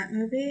seen that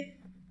movie.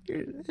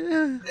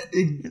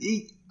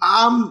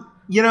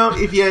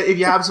 if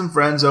you have some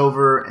friends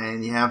over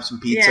and you have some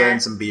pizza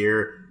and some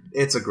beer,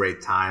 it's a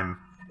great time.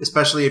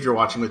 Especially if you're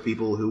watching with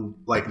people who,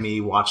 like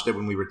me, watched it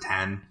when we were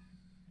 10.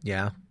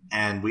 Yeah.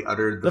 And we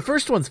uttered the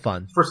first one's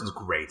fun. The first one's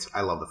great.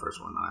 I love the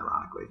first one,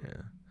 ironically.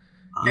 Yeah.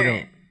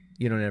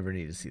 You don't ever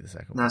need to see the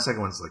second one. No, the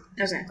second one's like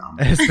dumb.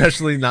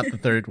 Especially not the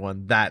third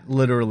one. That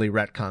literally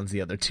retcons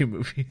the other two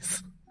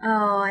movies.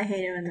 Oh, I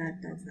hate it when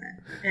that does that.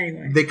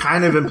 Anyway. They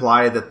kind of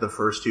imply that the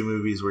first two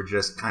movies were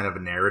just kind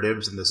of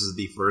narratives, and this is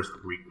the first,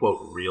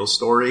 quote, real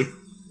story.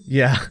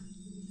 Yeah.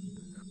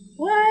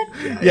 What?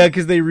 Yeah,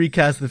 because they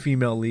recast the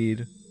female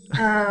lead.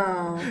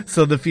 Oh.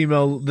 So the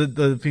female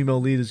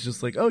lead is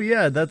just like, oh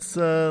yeah, that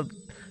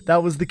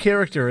was the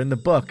character in the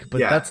book, but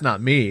that's not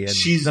me. And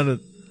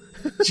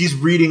she's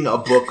reading a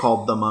book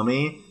called The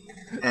Mummy,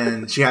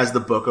 and she has the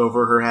book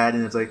over her head,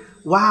 and it's like,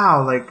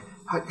 wow, like,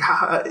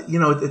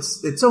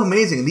 it's so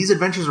amazing. And these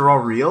adventures are all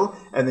real.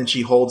 And then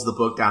she holds the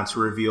book down to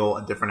reveal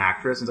a different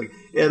actress. And it's like,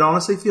 it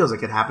honestly feels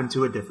like it happened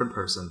to a different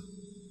person.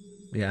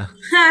 Yeah.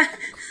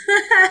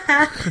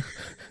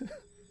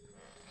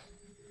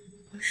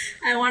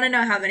 I want to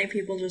know how many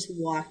people just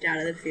walked out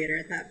of the theater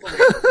at that point.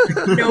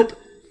 Like, nope.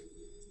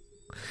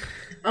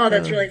 Oh,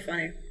 that's really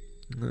funny.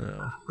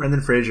 No.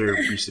 Brendan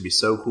Fraser used to be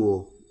so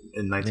cool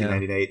in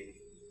 1998.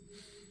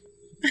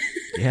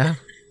 Yeah.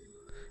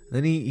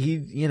 Then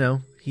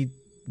he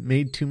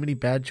made too many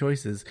bad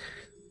choices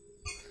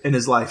in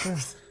his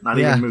life, not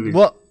yeah. even movies.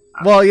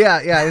 Well, yeah.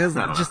 It was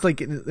just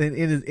like in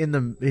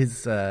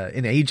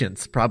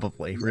Agents,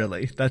 probably.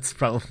 Really, that's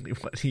probably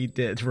what he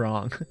did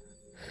wrong.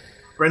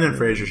 Brendan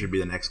Fraser should be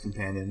the next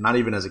companion, not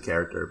even as a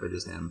character, but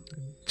just him.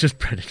 Just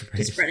Brendan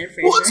Fraser. Just Brendan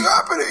Fraser. What's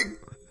happening?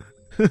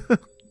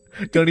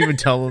 Don't even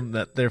tell them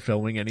that they're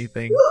filming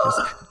anything.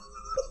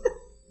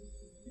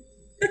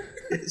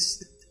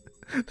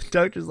 The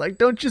doctor's like,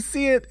 "Don't you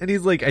see it?" And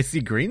he's like, "I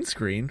see green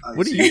screen.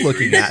 What are you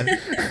looking at?"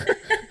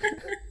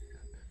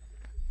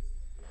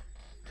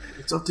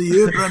 It's up to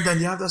you, Brendan.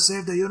 You have to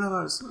save the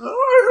universe.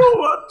 I don't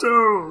want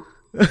to.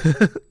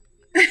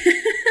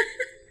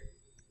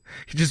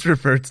 He just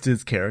reverts to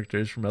his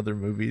characters from other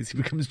movies. He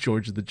becomes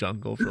George of the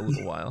Jungle for a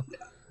little while.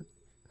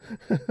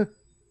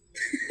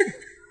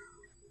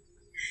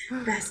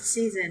 Best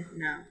season.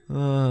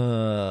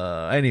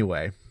 No.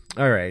 Anyway.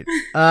 All right.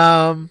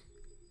 All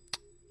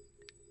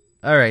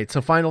right.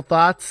 So final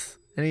thoughts?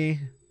 Any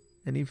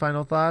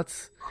final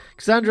thoughts?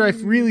 Cassandra, I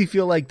really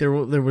feel like there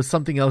was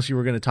something else you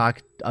were going to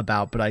talk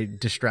about, but I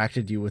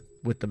distracted you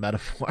with the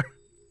metaphor.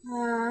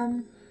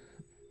 I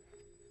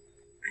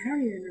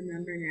don't even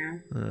remember now.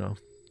 I don't know.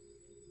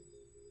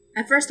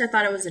 At first I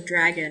thought it was a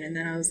dragon, and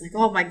then I was like,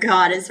 oh my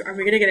god, are we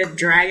going to get a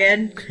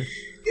dragon?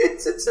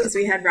 Because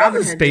we had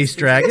Robin Hood. Space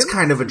dragon? It's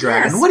kind of a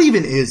dragon. Yes. What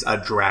even is a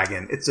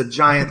dragon? It's a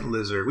giant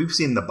lizard. We've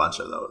seen a bunch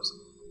of those.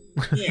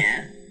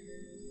 Yeah.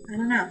 I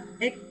don't know.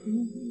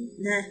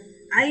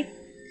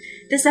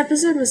 This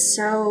episode was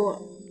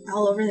so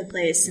all over the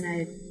place, and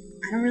I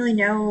don't really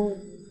know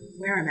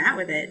where I'm at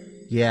with it,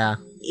 Yeah.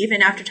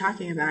 even after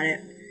talking about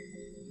it.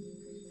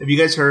 Have you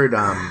guys heard?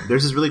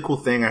 There's this really cool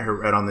thing I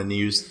read on the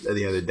news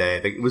the other day. I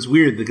think it was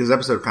weird because the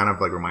episode kind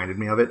of like reminded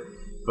me of it.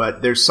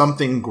 But there's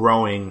something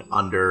growing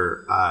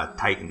under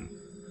Titan.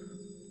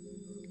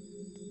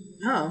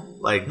 Oh.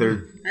 Like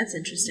they're That's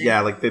interesting. yeah,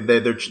 like they've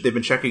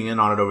been checking in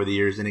on it over the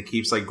years, and it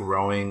keeps like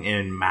growing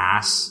in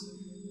mass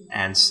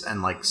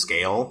and like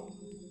scale.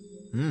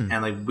 And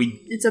like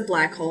It's a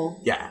black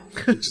hole. yeah,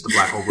 it's just a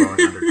black hole growing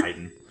under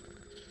Titan.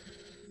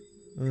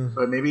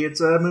 But maybe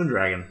it's a moon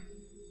dragon.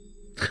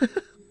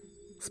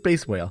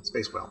 Space whale.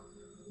 Space whale.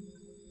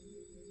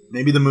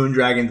 Maybe the moon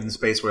dragons and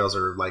space whales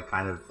are like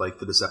kind of like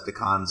the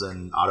Decepticons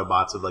and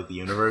Autobots of like the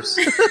universe.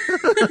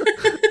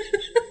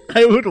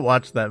 I would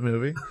watch that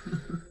movie.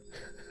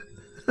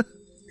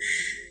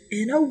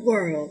 In a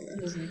world. Oh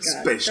my god.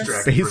 Space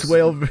dragon.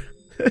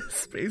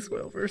 Space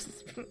whale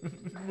versus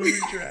moon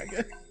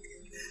dragon.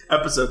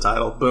 Episode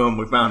title. Boom,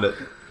 we found it.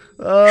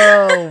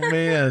 Oh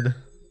man.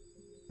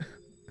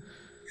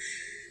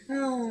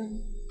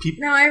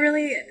 No, I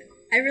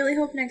really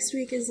hope next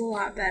week is a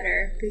lot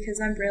better, because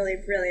I'm really,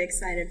 really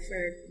excited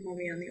for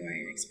Mummy on the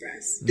Orient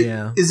Express.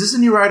 Yeah. Is this a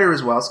new writer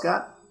as well,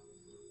 Scott?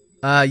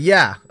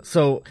 Yeah.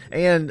 So,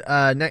 and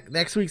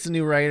next week's a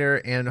new writer,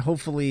 and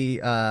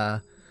hopefully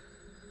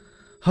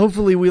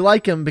we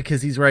like him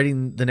because he's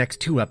writing the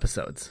next 2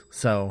 episodes.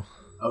 So.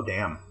 Oh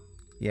damn.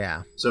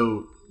 Yeah.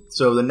 So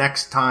the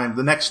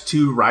next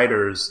 2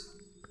 writers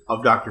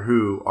of Doctor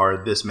Who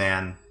are this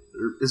man.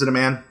 Is it a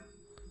man?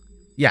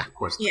 Yeah. Of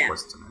course Yeah.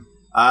 it's a man.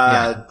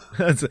 Yeah.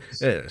 That's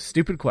a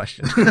stupid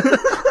question.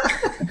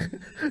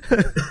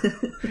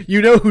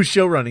 You know who's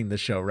show running the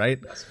show, right?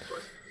 Yes, of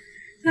course.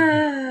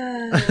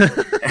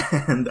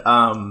 And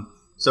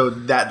so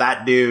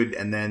that dude,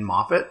 and then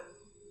Moffat.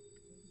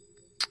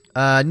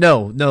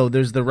 No.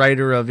 There's the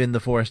writer of In the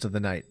Forest of the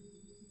Night.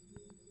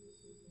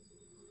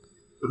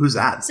 Who's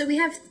that? So we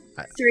have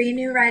 3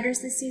 new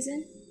writers this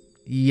season?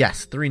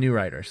 Yes, 3 new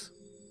writers.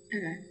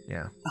 Okay.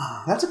 Yeah.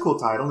 That's a cool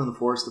title, In the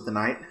Forest of the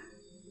Night.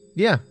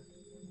 Yeah.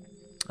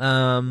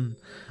 I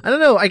don't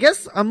know. I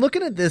guess I'm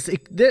looking at this.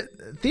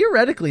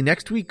 Theoretically,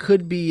 next week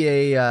could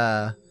be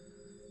a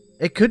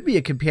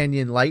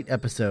companion light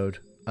episode,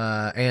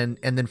 and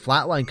then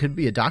Flatline could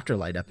be a Doctor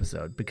Light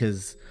episode,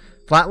 because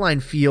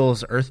Flatline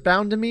feels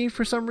Earthbound to me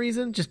for some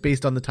reason, just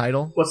based on the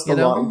title. What's the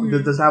log?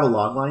 Does it have a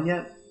log line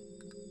yet?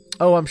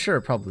 Oh, I'm sure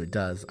it probably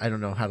does. I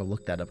don't know how to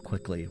look that up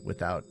quickly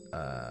without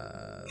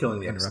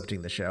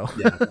interrupting the show.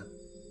 Yeah.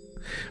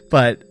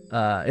 But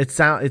it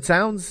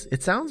sounds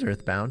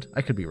Earthbound.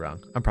 I could be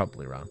wrong. I'm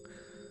probably wrong.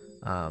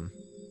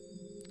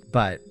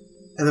 But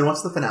And then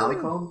what's the finale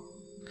called?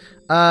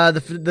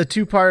 the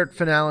 2-part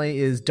finale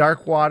is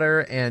Dark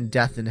Water and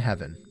Death in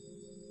Heaven.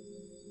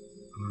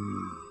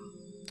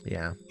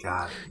 Yeah.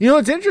 God. You know,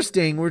 it's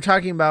interesting. We're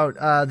talking about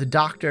the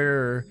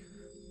Doctor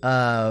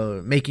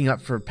making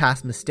up for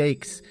past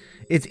mistakes.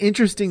 It's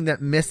interesting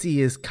that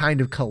Missy is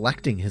kind of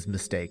collecting his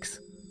mistakes.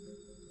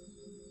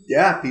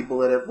 Yeah, people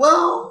that have.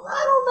 Well,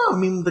 I don't know. I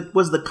mean,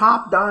 was the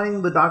cop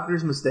dying the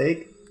Doctor's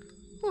mistake?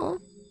 Well,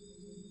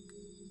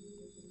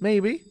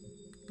 maybe.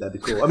 That'd be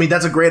cool. I mean,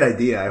 that's a great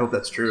idea. I hope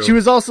that's true.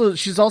 She's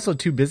also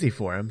too busy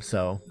for him.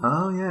 So.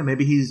 Oh yeah,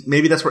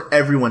 maybe that's where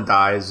everyone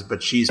dies,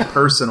 but she's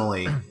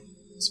personally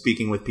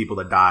speaking with people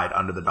that died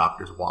under the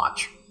Doctor's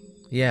watch.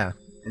 Yeah.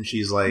 And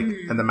she's like,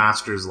 and the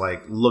Master's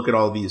like, look at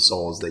all these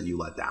souls that you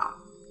let down.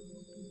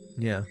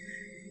 Yeah.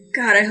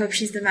 God, I hope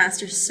she's the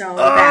master so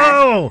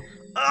bad.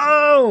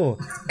 Oh!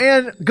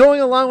 And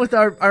going along with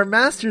our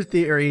master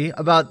theory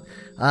about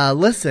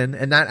Listen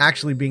and not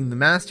actually being the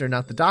master,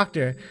 not the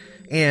doctor,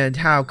 and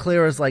how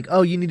Clara's like,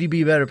 oh, you need to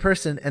be a better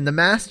person, and the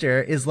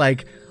master is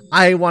like,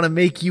 I want to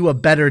make you a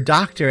better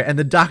doctor, and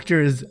the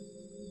doctor is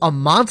a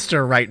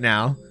monster right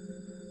now.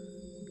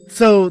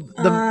 So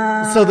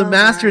the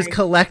master is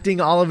collecting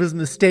all of his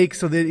mistakes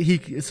so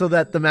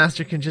that the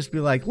master can just be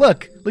like,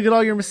 look at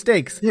all your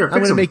mistakes. Here, I'm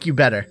going to make you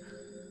better.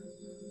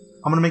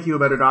 I'm going to make you a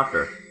better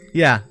doctor.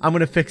 Yeah, I'm going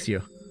to fix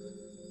you.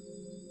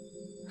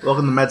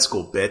 Welcome to med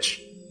school,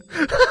 bitch.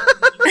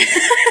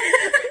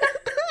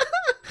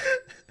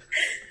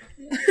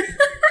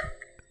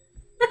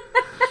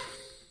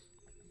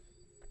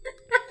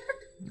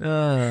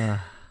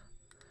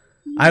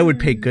 I would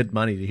pay good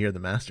money to hear the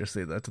master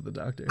say that to the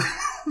doctor.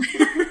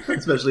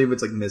 Especially if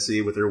it's like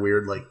Missy with her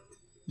weird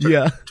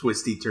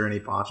twisty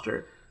turny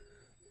posture.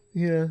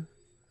 Yeah.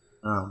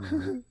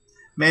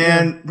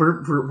 Man,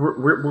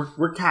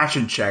 we're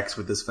cashing checks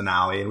with this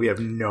finale, and we have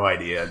no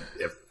idea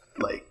if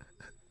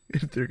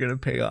they're gonna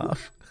pay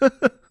off.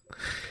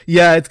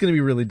 Yeah, it's gonna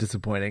be really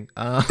disappointing.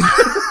 Because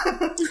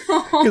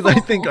I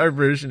think our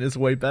version is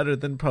way better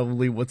than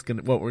probably what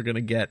we're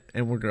gonna get,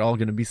 and we're all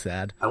gonna be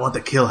sad. I want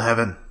to kill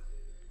heaven.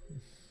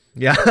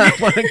 Yeah, I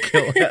want to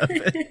kill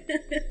heaven.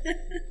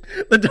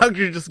 The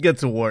doctor just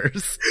gets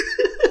worse.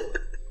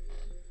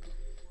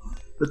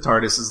 The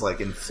TARDIS is like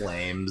in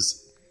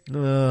flames.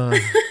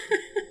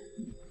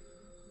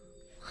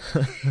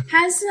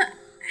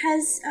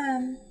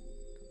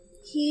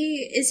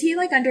 Is he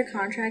like under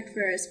contract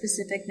for a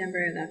specific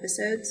number of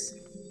episodes?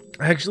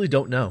 I actually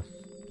don't know.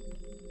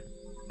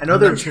 I know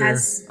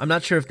I'm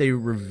not sure if they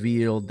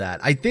revealed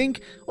that. I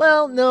think,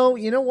 well, no,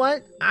 you know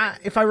what?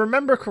 If I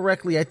remember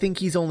correctly, I think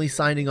he's only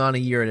signing on a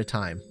year at a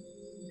time.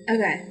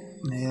 Okay.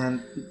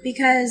 Man.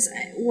 Because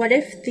what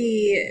if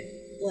the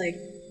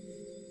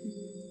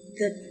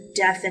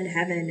death in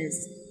heaven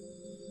is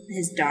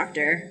his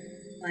doctor?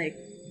 Like,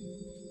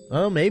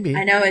 oh, maybe.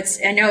 I know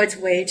it's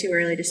way too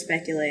early to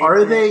speculate.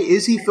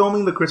 Is he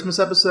filming the Christmas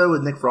episode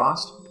with Nick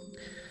Frost?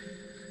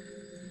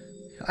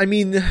 I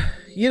mean,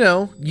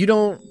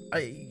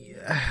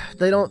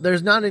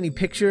 there's not any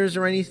pictures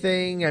or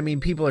anything. I mean,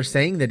 people are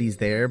saying that he's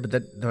there, but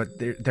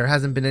there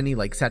hasn't been any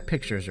like set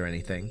pictures or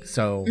anything.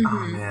 So,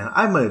 oh man,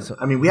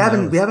 we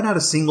haven't had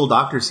a single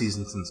Doctor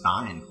season since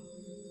 9.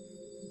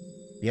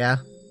 Yeah.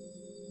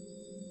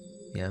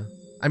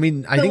 I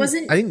mean, I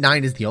think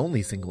 9 is the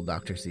only single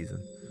Doctor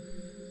season.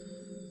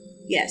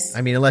 Yes.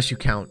 I mean, unless you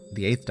count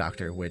the 8th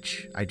Doctor,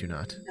 which I do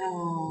not.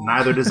 Oh.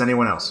 Neither does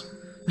anyone else.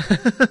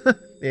 The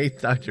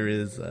 8th Doctor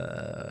is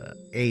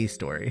a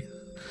story.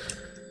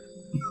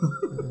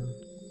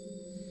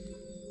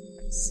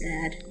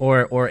 Sad.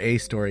 Or a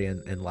story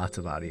and lots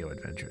of audio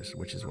adventures,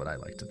 which is what I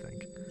like to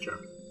think. Sure.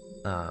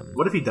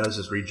 What if he does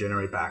just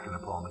regenerate back into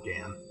Paul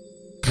McGann?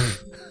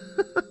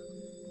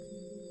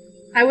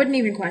 I wouldn't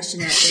even question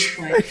it at this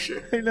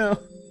point. I know.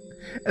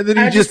 And then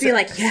I would just be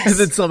like, yes. And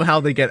then somehow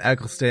they get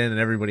Eccleston and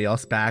everybody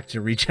else back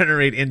to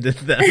regenerate into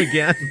them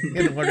again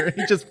in order.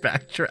 He just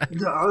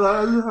backtracks.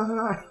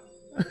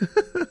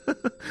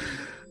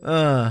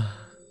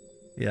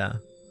 Yeah.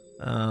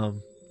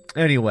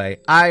 Anyway,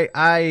 I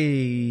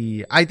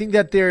think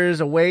that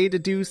there's a way to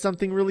do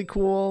something really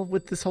cool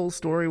with this whole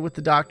story with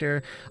the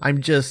Doctor.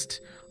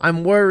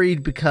 I'm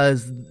worried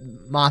because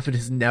Moffat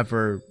has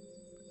never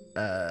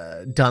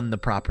done the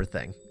proper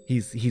thing.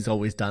 He's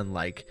always done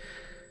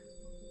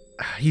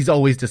he's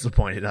always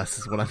disappointed us,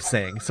 is what I'm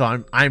saying.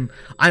 So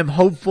I'm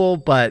hopeful,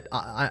 but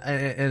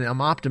and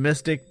I'm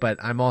optimistic, but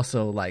I'm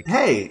also like,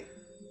 hey,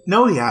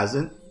 no, he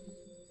hasn't.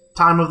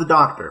 Time of the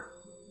Doctor.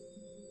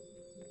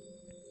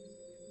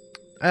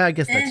 I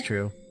guess that's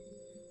true.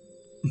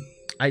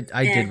 I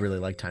did really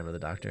like Time of the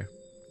Doctor.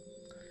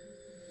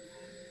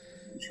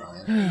 I'm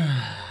trying.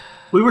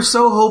 We were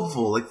so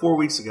hopeful 4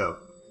 weeks ago.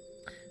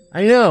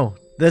 I know.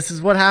 This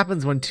is what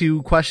happens when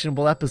 2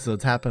 questionable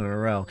episodes happen in a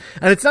row.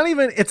 And it's not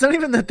even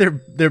that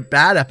they're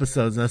bad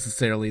episodes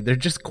necessarily. They're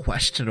just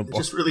questionable.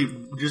 Just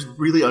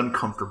really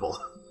uncomfortable.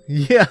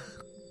 Yeah.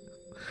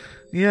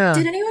 Yeah.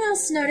 Did anyone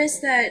else notice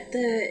that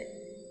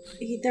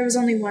there was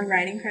only one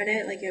writing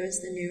credit? Like, it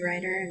was the new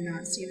writer and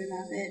not Stephen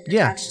Moffat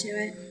attached to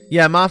it?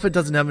 Yeah, Moffat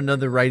doesn't have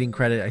another writing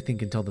credit, I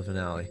think, until the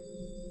finale.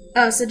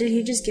 Oh, so did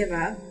he just give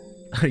up?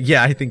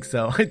 Yeah, I think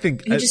so. I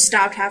think he just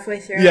stopped halfway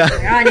through. Yeah.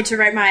 Like, I need to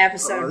write my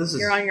episode.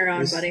 You're on your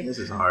own, buddy. This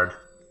is hard.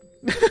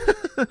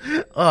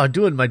 Oh,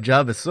 doing my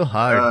job is so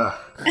hard.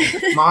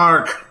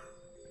 Mark.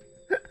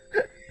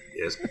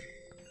 Yes.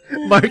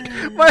 Mark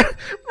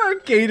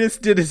Gatiss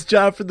did his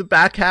job for the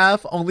back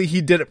half, only he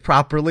did it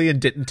properly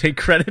and didn't take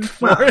credit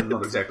for it.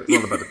 Not exactly.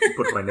 I'm not about to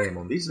put my name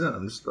on these.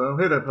 I'm just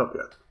here to help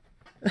you.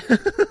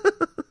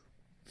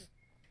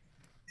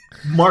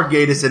 Mark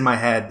Gatiss in my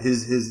head,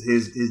 his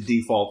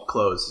default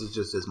clothes is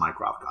just his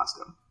Mycroft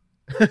costume.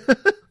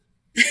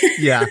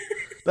 Yeah,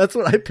 that's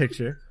what I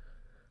picture.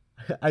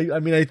 I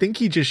mean, I think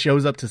he just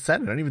shows up to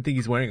set. I don't even think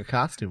he's wearing a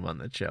costume on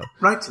that show.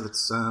 Right, so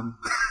let's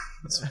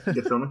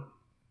get filming.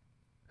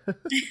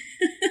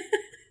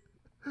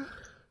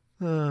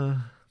 All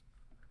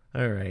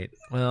right.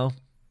 Well,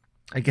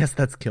 I guess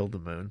that's killed the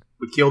moon.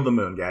 We killed the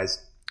moon,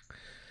 guys.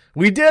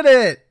 We did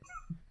it!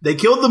 They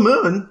killed the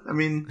moon. I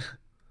mean,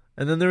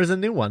 And then there was a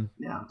new one.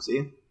 yeah,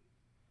 see?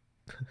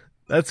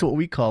 That's what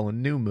we call a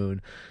new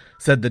moon,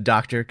 said the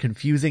doctor,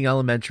 confusing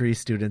elementary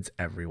students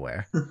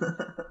everywhere. I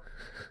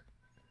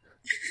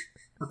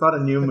thought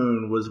a new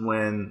moon was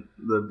when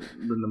the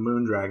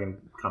moon dragon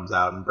comes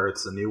out and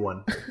births a new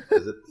one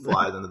as it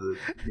flies into the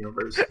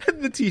universe.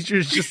 And the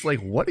teacher's just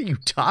like, what are you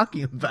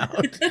talking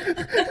about?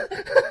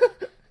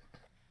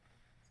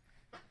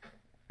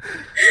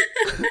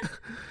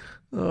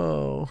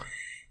 Oh.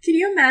 Can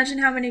you imagine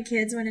how many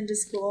kids went into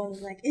school and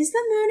was like, is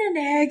the moon an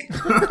egg?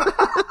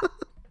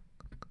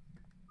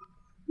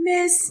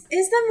 Miss,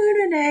 is the moon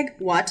an egg?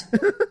 What?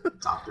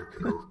 Doctor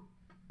Who.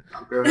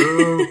 Doctor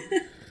Who.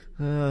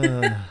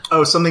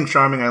 Oh, something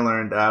charming I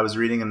learned. I was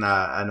reading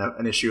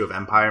an issue of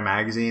Empire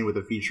magazine with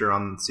a feature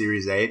on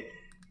Series 8,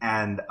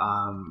 and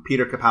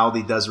Peter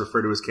Capaldi does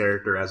refer to his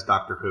character as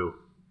Doctor Who.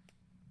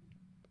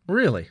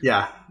 Really?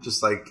 Yeah,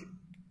 just like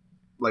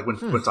when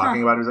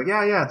talking about it, he's like,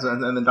 yeah,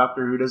 and then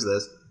Doctor Who does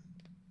this.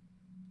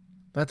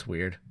 That's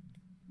weird.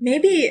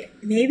 Maybe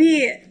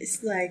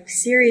it's like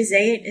Series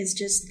 8 is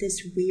just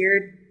this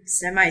weird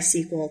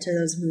semi-sequel to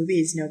those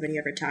movies nobody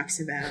ever talks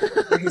about,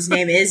 where his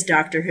name is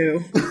Doctor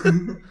Who.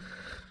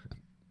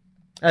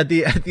 At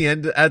the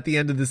end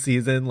of the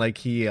season,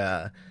 like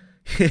the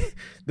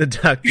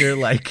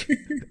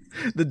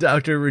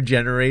doctor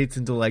regenerates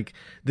into like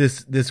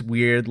this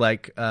weird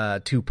like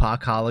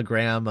Tupac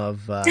hologram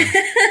of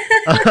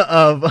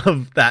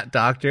of that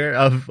doctor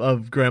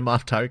of Grand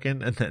Moff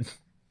Tarkin, and then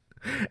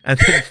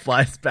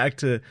flies back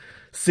to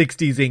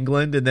 60s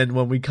England, and then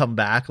when we come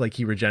back, like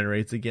he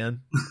regenerates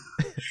again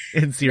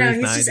in Series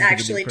 9. No, he's just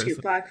actually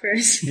Tupac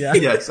first. Yeah,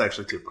 Yeah, it's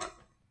actually Tupac.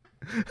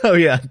 Oh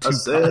yeah, I Tupac.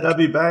 said I'll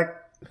be back.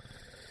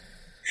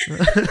 He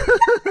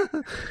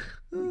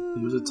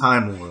was a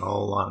Time Lord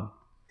all along.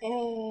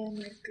 Oh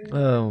my god.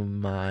 Oh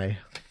my.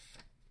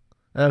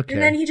 Okay.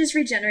 And then he just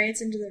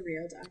regenerates into the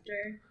real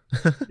Doctor.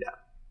 Yeah.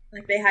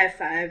 Like they high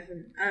five,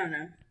 and I don't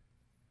know.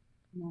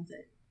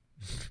 Moffat.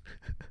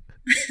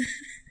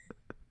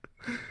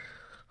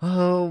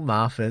 Oh,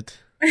 Moffat.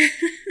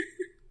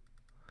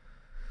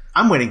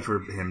 I'm waiting for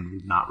him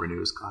to not renew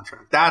his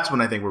contract. That's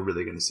when I think we're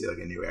really going to see like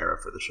a new era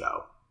for the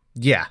show.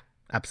 Yeah,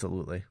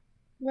 absolutely.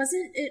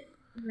 Wasn't it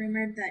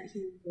rumored that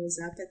he was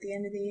up at the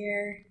end of the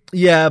year?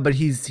 Yeah, but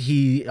he's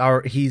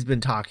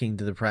been talking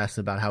to the press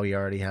about how he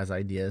already has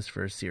ideas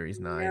for Series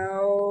 9.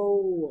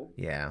 No.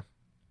 Yeah.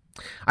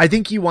 I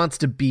think he wants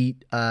to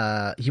beat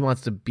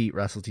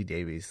Russell T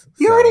Davies.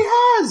 He already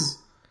has.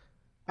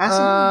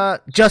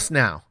 Just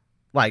now.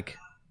 Like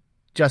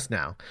just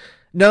now.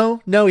 No,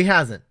 he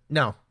hasn't.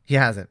 No, he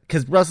hasn't.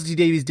 Cuz Russell T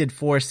Davies did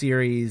 4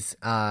 series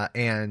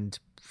and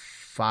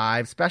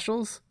 5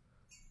 specials.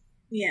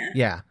 Yeah.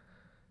 Yeah.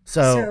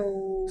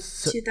 So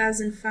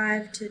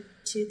 2005 to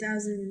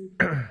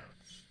 2000.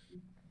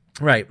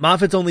 Right.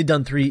 Moffat's only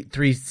done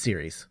three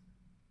series.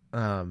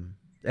 And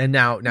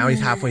now he's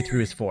halfway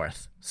through his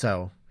 4th.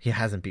 So he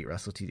hasn't beat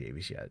Russell T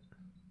Davies yet.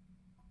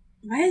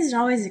 Why is it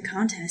always a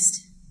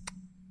contest?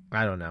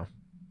 I don't know.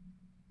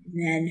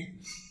 Men.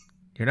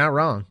 You're not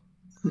wrong.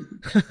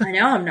 I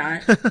know I'm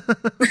not.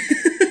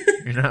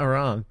 You're not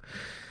wrong.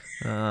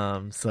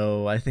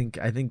 So I think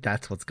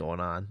that's what's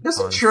going on.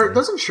 Doesn't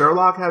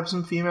Sherlock have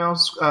some female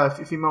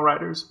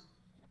writers?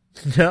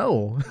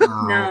 No.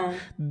 No.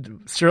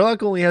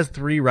 Sherlock only has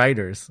 3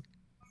 writers.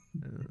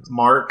 It's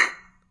Mark.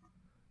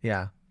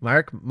 Yeah.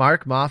 Mark,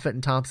 Moffat,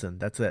 and Thompson.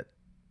 That's it.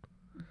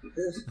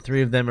 The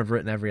 3 of them have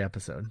written every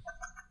episode.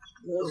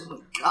 Oh my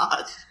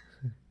god.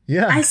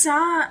 Yeah. I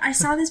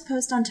saw this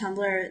post on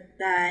Tumblr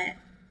that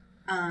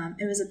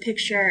it was a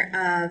picture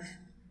of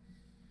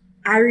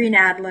Irene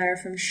Adler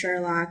from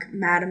Sherlock,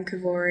 Madame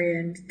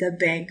Kavorian, the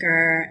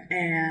banker,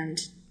 and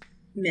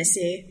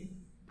Missy.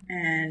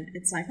 And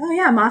it's like, oh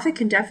yeah, Moffat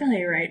can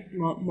definitely write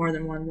more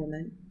than one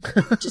woman.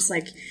 Just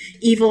like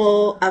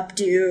evil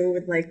updo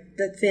with like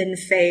the thin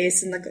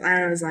face and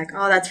I was like,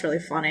 oh, that's really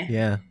funny.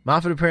 Yeah.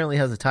 Moffat apparently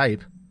has a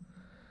type.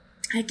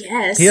 I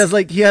guess He has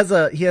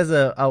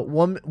a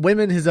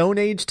women his own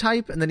age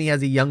type, and then he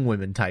has a young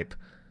women type.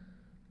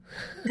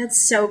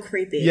 That's so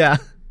creepy. Yeah.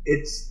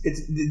 Did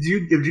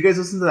you guys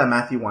listen to that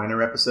Matthew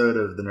Weiner episode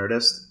of The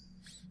Nerdist?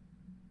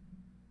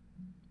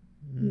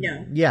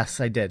 No. Yes,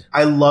 I did.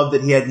 I love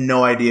that he had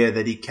no idea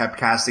that he kept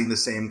casting the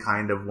same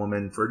kind of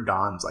woman for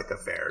Dawn's like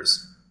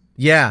affairs.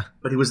 Yeah.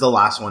 But he was the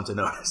last one to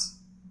notice.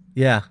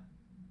 Yeah.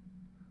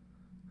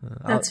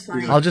 That's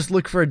funny. I'll just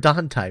look for a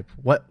Dawn type.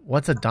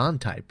 What's a Dawn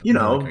type? You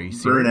know, Like, are you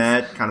serious?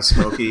 brunette, kind of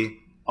smoky.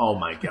 Oh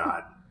my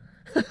god.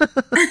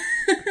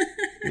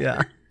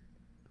 Yeah.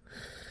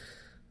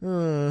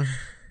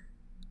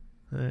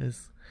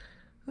 That's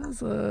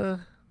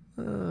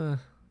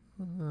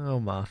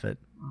Moffat.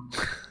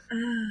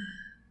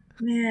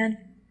 Man,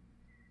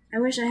 I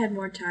wish I had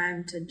more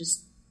time to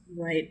just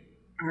write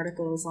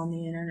articles on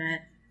the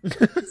internet.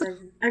 'Cause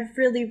I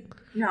really,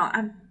 no,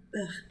 I'm,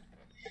 ugh.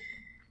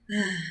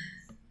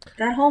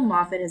 That whole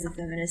Moffat is a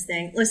feminist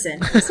thing.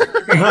 Listen.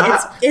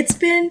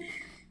 Okay,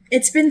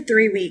 it's been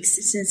 3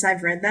 weeks since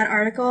I've read that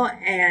article,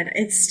 and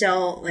it's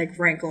still like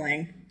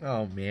rankling.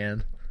 Oh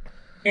man.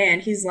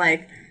 And he's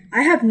like,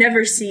 I have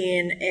never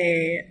seen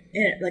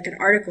an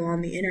article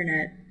on the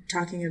internet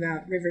talking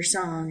about River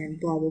Song and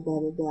blah blah blah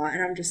blah blah.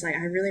 And I'm just like,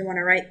 I really want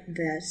to write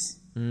this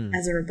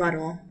as a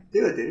rebuttal.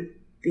 Do it, dude.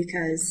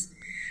 Because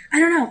I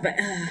don't know, but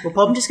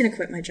I'm just gonna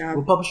quit my job.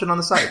 We'll publish it on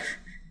the site.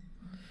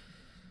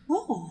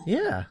 Oh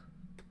Yeah.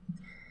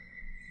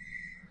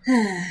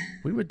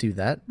 We would do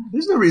that.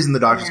 There's no reason the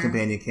Doctor's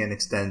Companion can't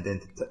extend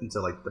into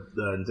like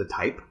into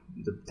type,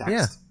 into text.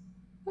 Yeah.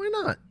 Why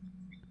not?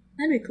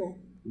 That'd be cool.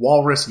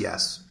 Walrus,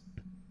 yes.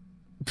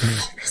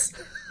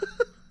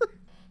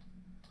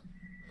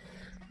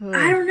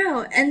 I don't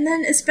know. And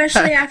then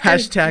especially after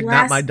hashtag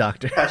not my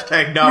doctor.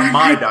 Hashtag not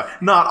my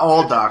doctor. Not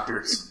all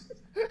doctors.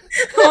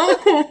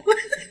 Oh.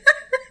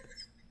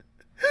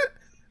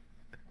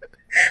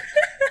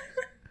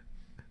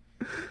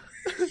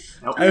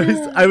 Nope.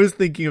 I was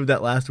thinking of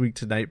that last week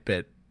tonight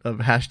bit of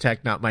hashtag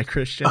not my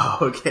Christian. Oh,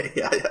 okay.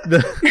 Yeah.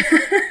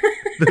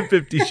 The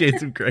 50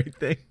 Shades of Grey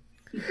thing.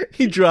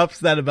 He drops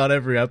that about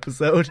every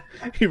episode.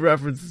 He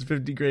references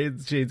 50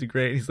 Shades of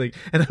Grey, and he's like,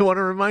 and I want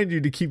to remind you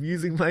to keep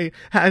using my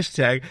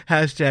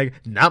hashtag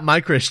not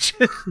my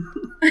Christian.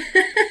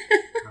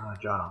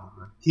 John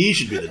Oliver. He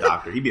should be the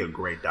doctor. He'd be a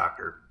great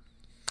doctor.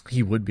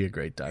 He would be a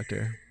great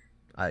doctor.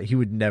 He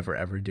would never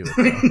ever do it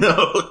though.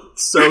 No,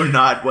 so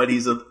not what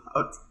he's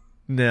about.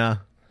 Nah.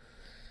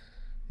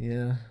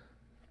 Yeah.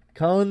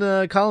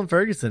 Colin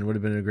Ferguson would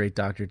have been a great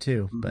doctor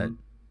too, but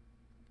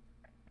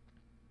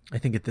I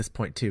think at this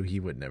point too he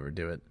would never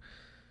do it.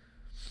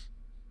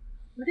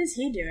 What is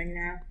he doing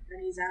now that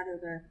he's out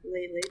of the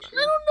Late Late Show?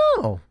 I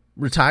don't know.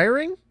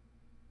 Retiring?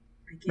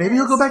 I guess. Maybe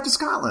he'll go back to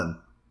Scotland.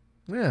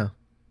 Yeah.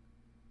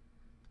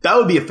 That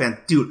would be a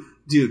dude.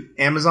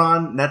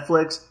 Amazon,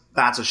 Netflix,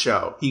 that's a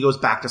show. He goes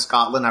back to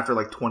Scotland after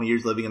like 20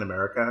 years living in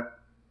America.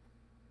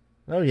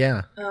 Oh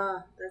yeah.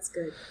 That's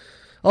good.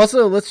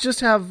 Also, let's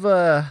just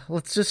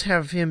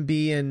have him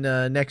be in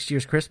next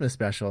year's Christmas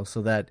special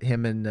so that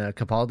him and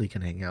Capaldi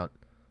can hang out.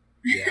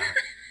 Yeah.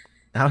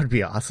 That would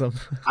be awesome.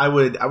 I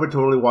would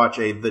totally watch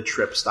a The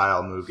Trip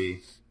style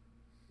movie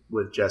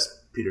with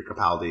just Peter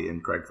Capaldi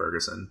and Craig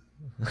Ferguson.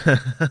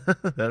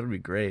 That would be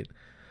great.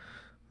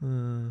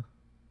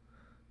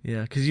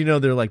 Yeah, because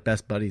they're like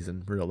best buddies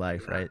in real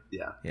life, right?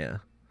 Yeah. Yeah.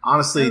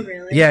 Honestly, Oh,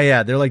 really?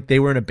 Yeah. They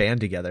were in a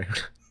band together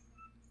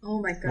Oh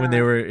my god. when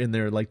they were in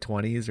their like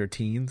 20s or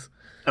teens.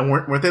 and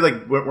weren't they like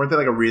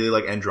a really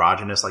like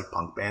androgynous like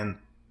punk band?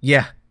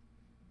 Yeah.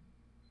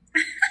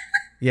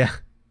 Yeah.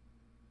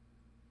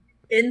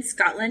 In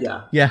Scotland?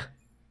 Yeah.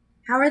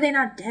 How are they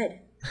not dead?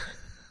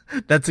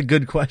 That's a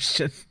good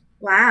question.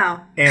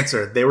 Wow.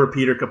 Answer: they were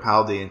Peter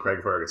Capaldi and Craig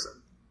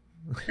Ferguson.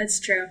 That's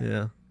true.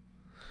 Yeah.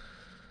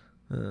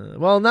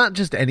 Well,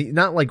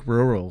 not like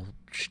rural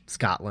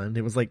Scotland.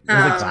 It was like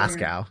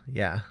Glasgow.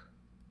 Yeah.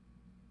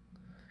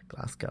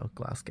 Glasgow.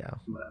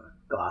 Whatever.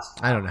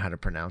 Glasgow. I don't know how to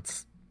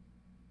pronounce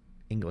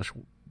English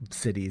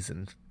cities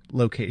and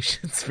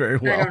locations very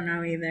well. I don't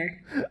know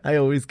either. I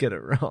always get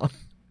it wrong.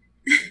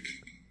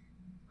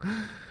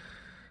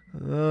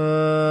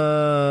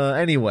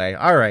 Anyway,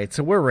 all right.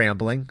 So we're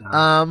rambling.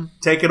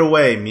 Take it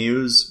away,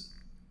 Muse.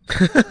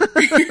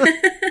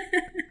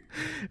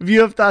 If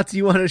you have thoughts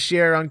you want to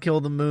share on Kill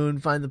the Moon,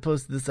 find the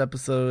post of this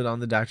episode on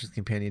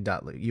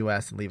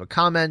thedoctorscompanion.us and leave a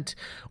comment,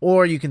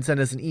 or you can send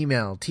us an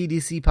email,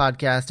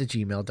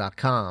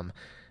 tdcpodcast@gmail.com.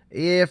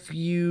 If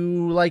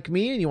you like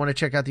me and you want to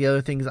check out the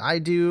other things I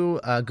do,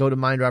 go to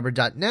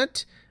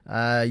mindrobber.net.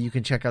 You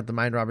can check out the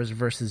Mind Robbers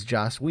versus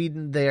Joss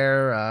Whedon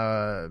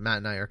there. Matt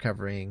and I are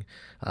covering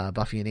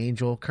Buffy and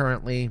Angel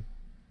currently.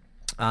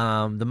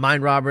 The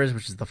Mind Robbers,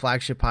 which is the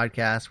flagship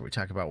podcast where we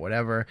talk about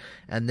whatever,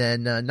 and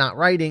then Not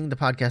Writing, the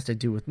podcast I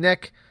do with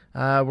Nick,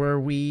 where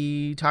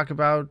we talk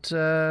about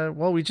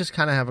we just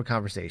kind of have a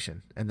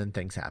conversation and then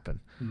things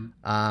happen.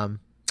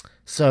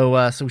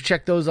 So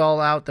check those all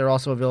out. They're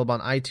also available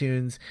on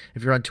iTunes.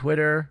 If you're on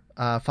Twitter,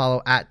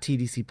 follow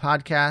 @TDC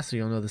Podcast so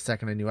you'll know the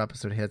second a new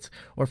episode hits,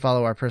 or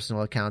follow our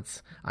personal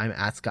accounts. I'm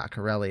 @Scott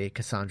Corelli,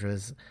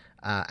 Cassandra's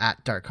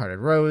 @Dark-Hearted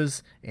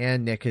Rose,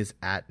 and Nick is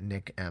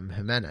 @Nick M.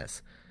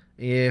 Jimenez.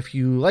 If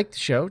you like the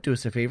show, do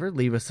us a favor,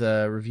 leave us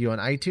a review on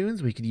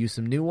iTunes. We could use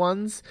some new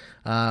ones.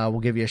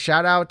 We'll give you a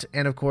shout out.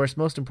 And of course,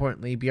 most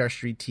importantly, be our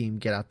street team.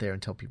 Get out there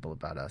and tell people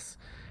about us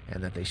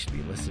and that they should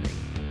be listening.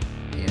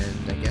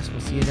 And I guess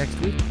we'll see you next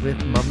week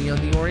with Mummy on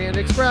the Orient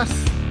Express.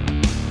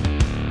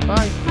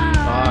 Bye.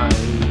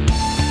 Bye.